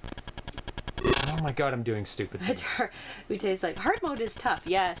 Yeah. Oh my god, I'm doing stupid things. Utei's like, hard mode is tough.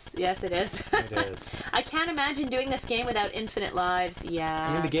 Yes, yes it is. It is. I can't imagine doing this game without infinite lives. Yeah.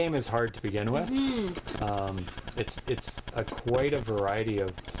 I mean, the game is hard to begin with. It's quite a variety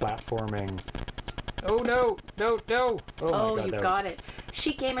of platforming. Oh no, no, no! Oh my god, you got it.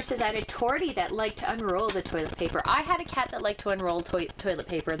 Chic Gamer says I had a tortie that liked to unroll the toilet paper. I had a cat that liked to unroll toilet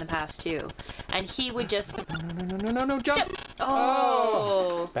paper in the past too, and he would just no, jump!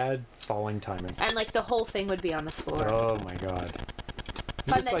 Oh, bad falling timing. And like the whole thing would be on the floor. Oh my god.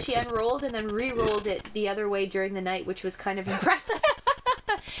 Fun that she unrolled and then re-rolled it the other way during the night, which was kind of impressive.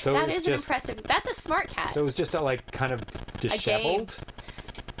 So that is impressive. That's a smart cat. So it was just a like kind of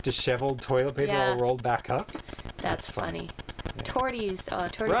disheveled toilet paper all rolled back up. That's funny. Yeah. Torties are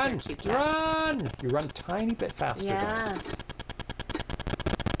cute cats. Run! You run a tiny bit faster. Yeah.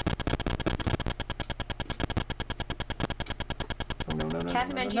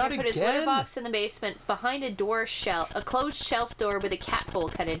 Captain Benji put his litter box in the basement behind a closed shelf door with a cat hole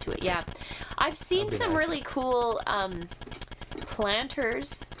cut into it. Yeah, I've seen some really cool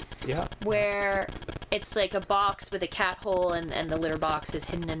planters. Yeah. Where it's like a box with a cat hole and the litter box is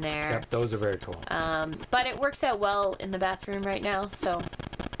hidden in there. Yep, those are very cool. But it works out well in the bathroom right now. So,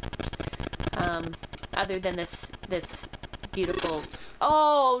 other than this beautiful,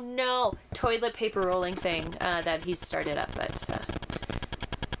 oh no, toilet paper rolling thing that he's started up, but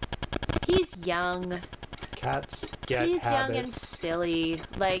he's young. Cats get He's habits. young and silly.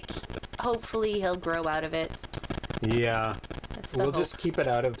 Like, hopefully he'll grow out of it. Yeah. We'll hope. just keep it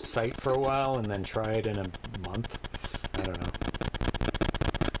out of sight for a while and then try it in a month. I don't know.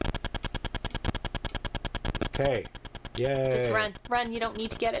 Okay. Yay. Just run. You don't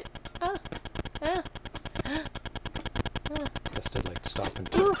need to get it. Just to like stop and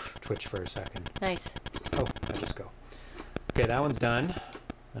twitch for a second. Nice. Oh, I just go. Okay, that one's done.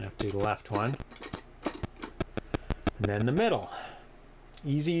 Then I have to do the left one. And then the middle.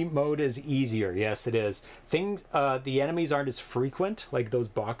 Easy mode is easier. Yes, it is. Things, the enemies aren't as frequent. Like those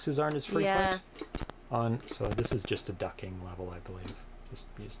boxes aren't as frequent. Yeah. So this is just a ducking level, I believe.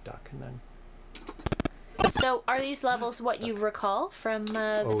 You just duck and then. So are these levels what you recall from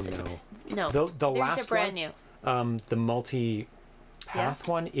the six? No. The last are brand new. The multi-path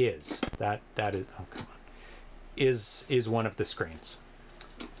one is that is. Oh come on. Is one of the screens,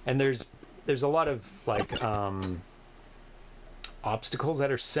 and there's a lot of like. Obstacles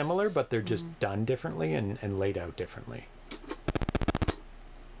that are similar, but they're just done differently and laid out differently.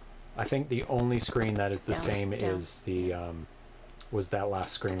 I think the only screen that is the same is the was that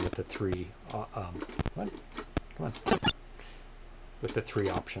last screen with the three what? Come on. With the three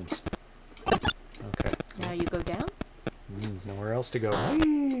options. Okay. Now you go down? There's nowhere else to go.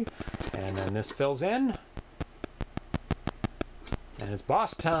 And then this fills in. And it's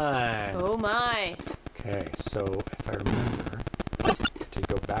boss time. Oh my. Okay, so if I remember to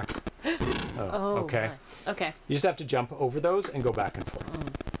go back. Oh, okay. My. Okay. You just have to jump over those and go back and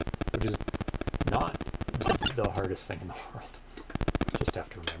forth, which is not the hardest thing in the world. Just have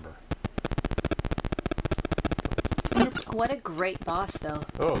to remember. What a great boss, though.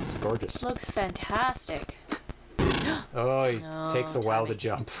 Oh, it's gorgeous. Looks fantastic. Oh, it takes a while to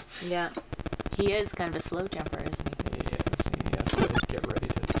jump. Yeah. He is kind of a slow jumper, isn't he? Yes, get ready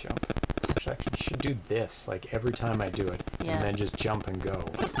to jump. Actually, you should do this, like, every time I do it. Yeah. And then just jump and go.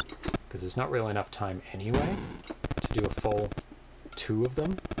 Because there's not really enough time anyway to do a full 2 of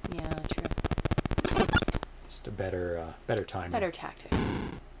them. Yeah, true. Just a better timing. Better tactic.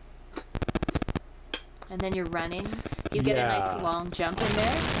 And then you're running. You get a nice long jump in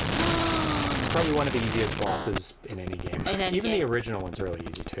there. Probably one of the easiest bosses in any game. Even the original one's really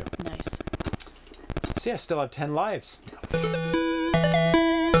easy too. Nice. So yeah, I still have 10 lives.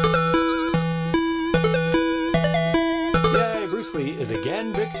 Yay, Bruce Lee is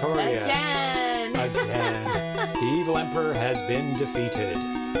again victorious. Again. The evil emperor has been defeated.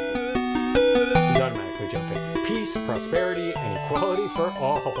 He's automatically jumping. Peace, prosperity, and equality for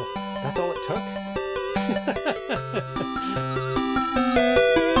all. That's all it took?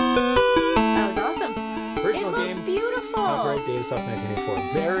 That was awesome. Original it looks game. Beautiful. Copyright data soft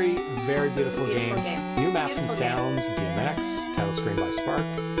 1984. Very, very beautiful, game. New maps and sounds. DMX. Title screen by Spark.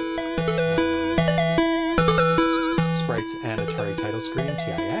 Sprites and Atari title screen.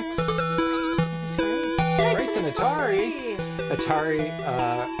 TIX. Sprites and Atari. Atari.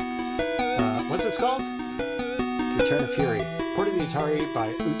 What's this called? Return of Fury. Ported to the Atari by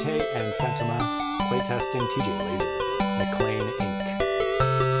Ute and Fantomas. Playtesting TJ Laser. McLean Inc.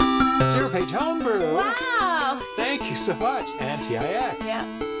 ZeroPage Homebrew. Wow. Thank you so much. And TIX. Yeah.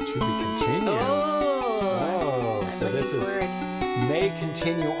 To be continued. Oh. So this is may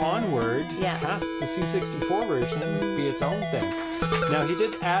continue onward past the C64 version and be its own thing. Now he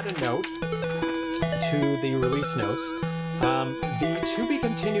did add a note to the release notes. The to be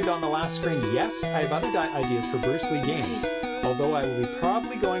continued on the last screen, yes, I have other ideas for Bruce Lee games, although I will be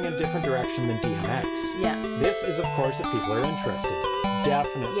probably going in a different direction than DMX. Yeah. This is, of course, if people are interested.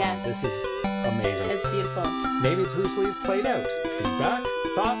 Definitely. Yes. This is amazing. It's beautiful. Maybe Bruce Lee's played out. Feedback,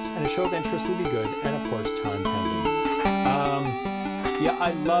 thoughts, and a show of interest would be good, and of course, time pending. Yeah,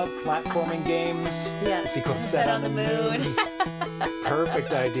 I love platforming games. Yeah. Sequel set on the moon.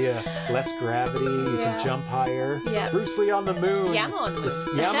 Perfect idea. Less gravity, you can jump higher. Yeah. Bruce Lee on the moon. Yamo on the moon.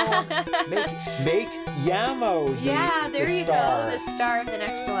 Make Yamo there you star. go, the star of the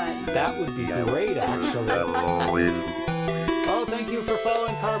next one. That would be great, actually. Oh, thank you for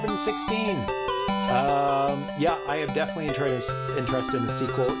following Carbon 16. Yeah, I am definitely interested in the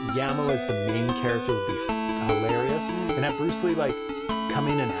sequel. Yamo as the main character would be hilarious. And have Bruce Lee, like, come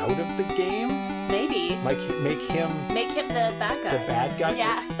in and out of the game? Maybe. Like, make him the bad guy. The bad guy?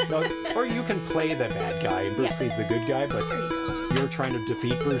 Yeah. No, or you can play the bad guy, and Bruce Lee's the good guy, but you're trying to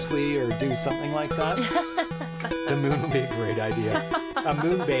defeat Bruce Lee or do something like that. The moon would be a great idea. A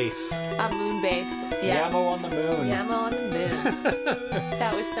moon base. A moon base. Yeah. Yamo on the moon. Yamo on the moon.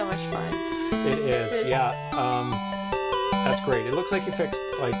 That was so much fun. It is. Yeah. That's great. It looks like you fixed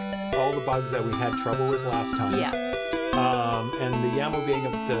like all the bugs that we had trouble with last time. Yeah. And the Yamo being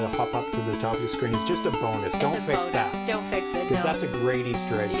able to hop up to the top of the screen is just a bonus. Don't fix that. Don't fix it. Because that's a great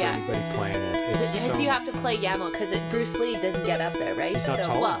Easter egg for anybody playing it. Because you have to play Yamo because Bruce Lee didn't get up there, right? He's not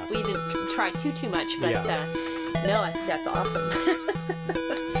tall enough. We didn't try too much, but no, I think that's awesome.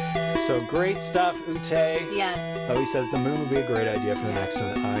 So great stuff, Ute. Yes. Oh, he says the moon would be a great idea for the next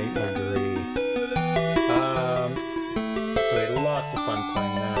one. I agree. So we had lots of fun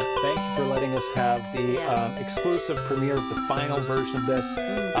playing that. Thank you for letting us have the exclusive premiere of the final version of this.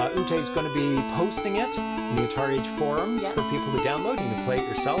 Ute's going to be posting it in the Atari Age forums for people to download. You can play it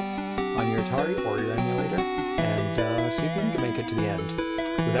yourself on your Atari or your emulator and see if you can make it to the end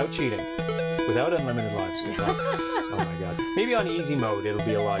without cheating, without unlimited lives. Good luck. Oh my god. Maybe on easy mode it'll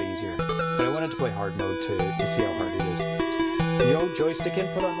be a lot easier. But I wanted to play hard mode to see how hard it is. No joystick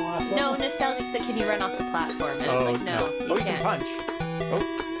input on the last level? No, Nostalgic said, can you run off the platform? And it's like, no, you can punch. Oh,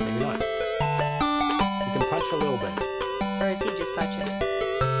 maybe not. You can punch a little bit. Or is he just punching?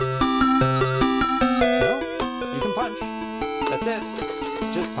 No, you can punch. That's it.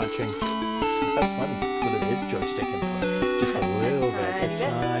 Just punching. That's funny. So there is joystick input. Just a little bit. A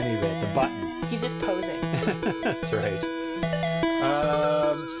tiny bit. The button. He's just posing. That's right.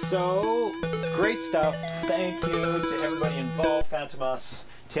 So, great stuff. Thank you to everybody involved. Fantomas,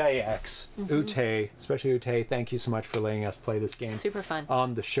 TIX, Ute, especially Ute. Thank you so much for letting us play this game. Super fun.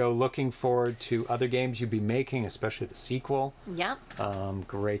 On the show. Looking forward to other games you'll be making, especially the sequel. Yeah.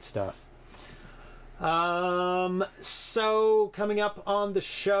 Great stuff. So, coming up on the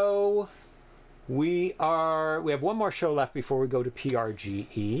show, we have one more show left before we go to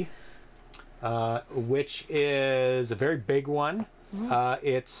PRGE. Which is a very big one.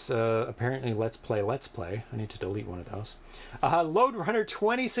 It's apparently Let's Play. I need to delete one of those. Lode Runner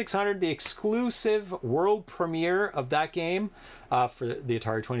 2600, the exclusive world premiere of that game for the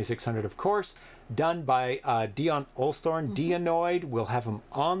Atari 2600, of course, done by Dion Olsthorn. Dionoid. We'll have him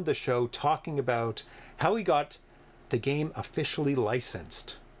on the show talking about how he got the game officially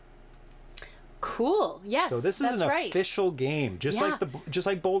licensed. Cool. Yes. So this is an official game, just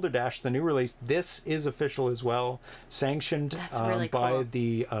like Boulder Dash, the new release. This is official as well, sanctioned really by cool.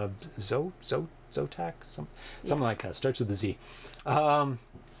 the Zotac, something like that. Starts with a Z.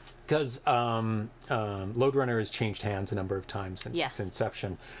 Because Lode Runner has changed hands a number of times since its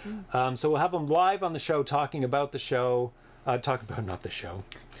inception. So we'll have him live on the show talking about the show. Talking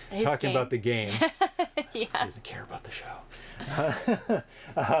about the game. He doesn't care about the show.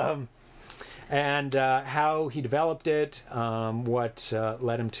 And how he developed it, what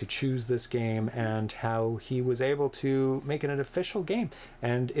led him to choose this game, and how he was able to make it an official game.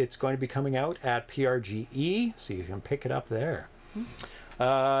 And it's going to be coming out at PRGE, so you can pick it up there.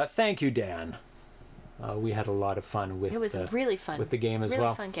 Thank you, Dan. We had a lot of fun with really fun with the game as well.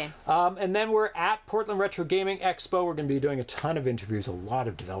 Really fun game. And then we're at Portland Retro Gaming Expo. We're going to be doing a ton of interviews. A lot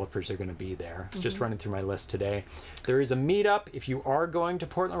of developers are going to be there. Just running through my list today. There is a meetup if you are going to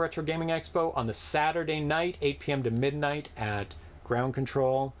Portland Retro Gaming Expo on the Saturday night, 8 p.m. to midnight at Ground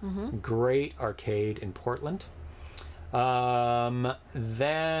Control. Great arcade in Portland.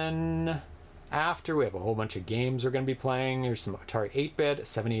 Then after, we have a whole bunch of games we're going to be playing. There's some Atari 8-bit,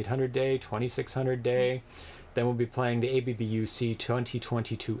 7800 day, 2600 day. Then we'll be playing the ABBUC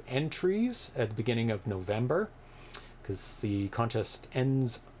 2022 entries at the beginning of November. because the contest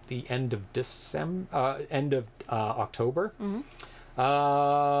ends the end of October.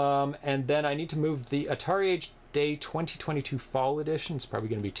 And then I need to move the Atari Age Day 2022 Fall Edition. It's probably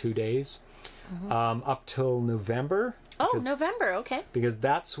going to be 2 days. Up till November. Oh, November, okay. Because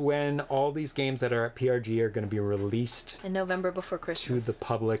that's when all these games that are at PRG are going to be released in November before Christmas. To the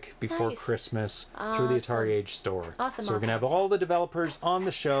public before Christmas through the Atari Age store. Awesome. So we're going to have all the developers on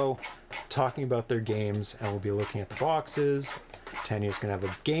the show talking about their games, and we'll be looking at the boxes. Tanya's going to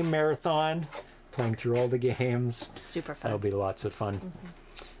have a game marathon, playing through all the games. Super fun. That'll be lots of fun.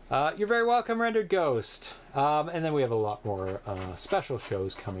 You're very welcome, Rendered Ghost. And then we have a lot more special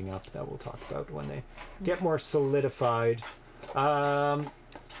shows coming up that we'll talk about when they get more solidified.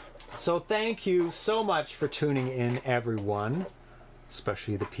 So thank you so much for tuning in, everyone,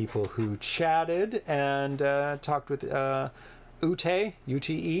 especially the people who chatted and talked with Ute,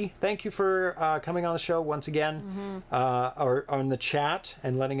 UTE. Thank you for coming on the show once again, or on the chat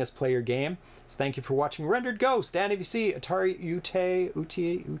and letting us play your game. So thank you for watching Rendered Ghost, and if you see Atari Ute,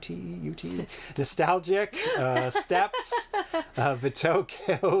 Nostalgic, Steps,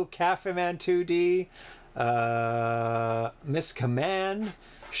 Vitoko, Cafeman 2D, Miss Command,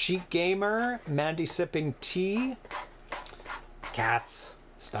 Chic Gamer, Mandy Sipping Tea, Cats.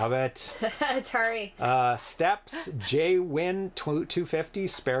 Stop it. Atari. Steps, J-Win 250,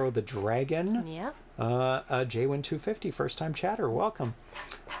 Sparrow the Dragon. Yep. J-Win 250, first time chatter, welcome.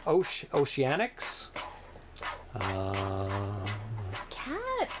 Oceanics.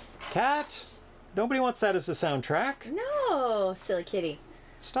 Cat. Nobody wants that as a soundtrack. No, silly kitty.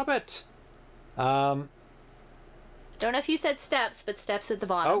 Stop it. Don't know if you said Steps, but Steps at the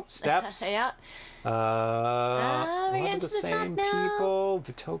bottom. Oh, Steps. Yeah. We're getting to the same top now. People.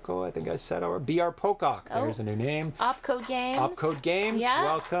 Vitoko, I think I said, or BR Pocock. There's a new name. Opcode Games. Opcode Games,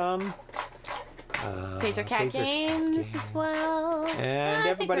 welcome. Phaser Cat Games as well. And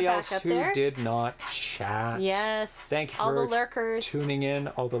everybody else who did not chat. Yes. Thank you for all the lurkers tuning in.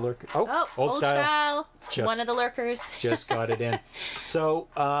 All the lurkers. Oh, old style. Just, one of the lurkers. Just got it in. So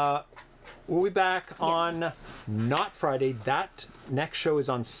we'll be back on not Friday. That next show is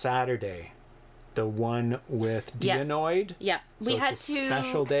on Saturday. The one with Dianoid. Yeah. So we had a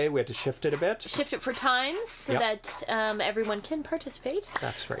special day. We had to shift it a bit. Shift it for times so that everyone can participate.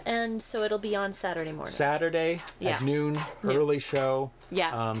 That's right. And so it'll be on Saturday morning. Saturday at noon, early show.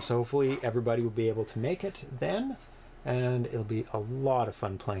 Yeah. So hopefully everybody will be able to make it then. And it'll be a lot of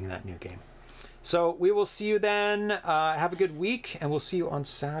fun playing that new game. So we will see you then. Have a good week. And we'll see you on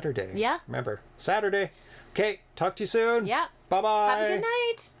Saturday. Yeah. Remember, Saturday. Okay. Talk to you soon. Yeah. Bye-bye. Have a good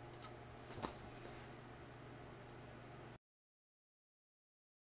night.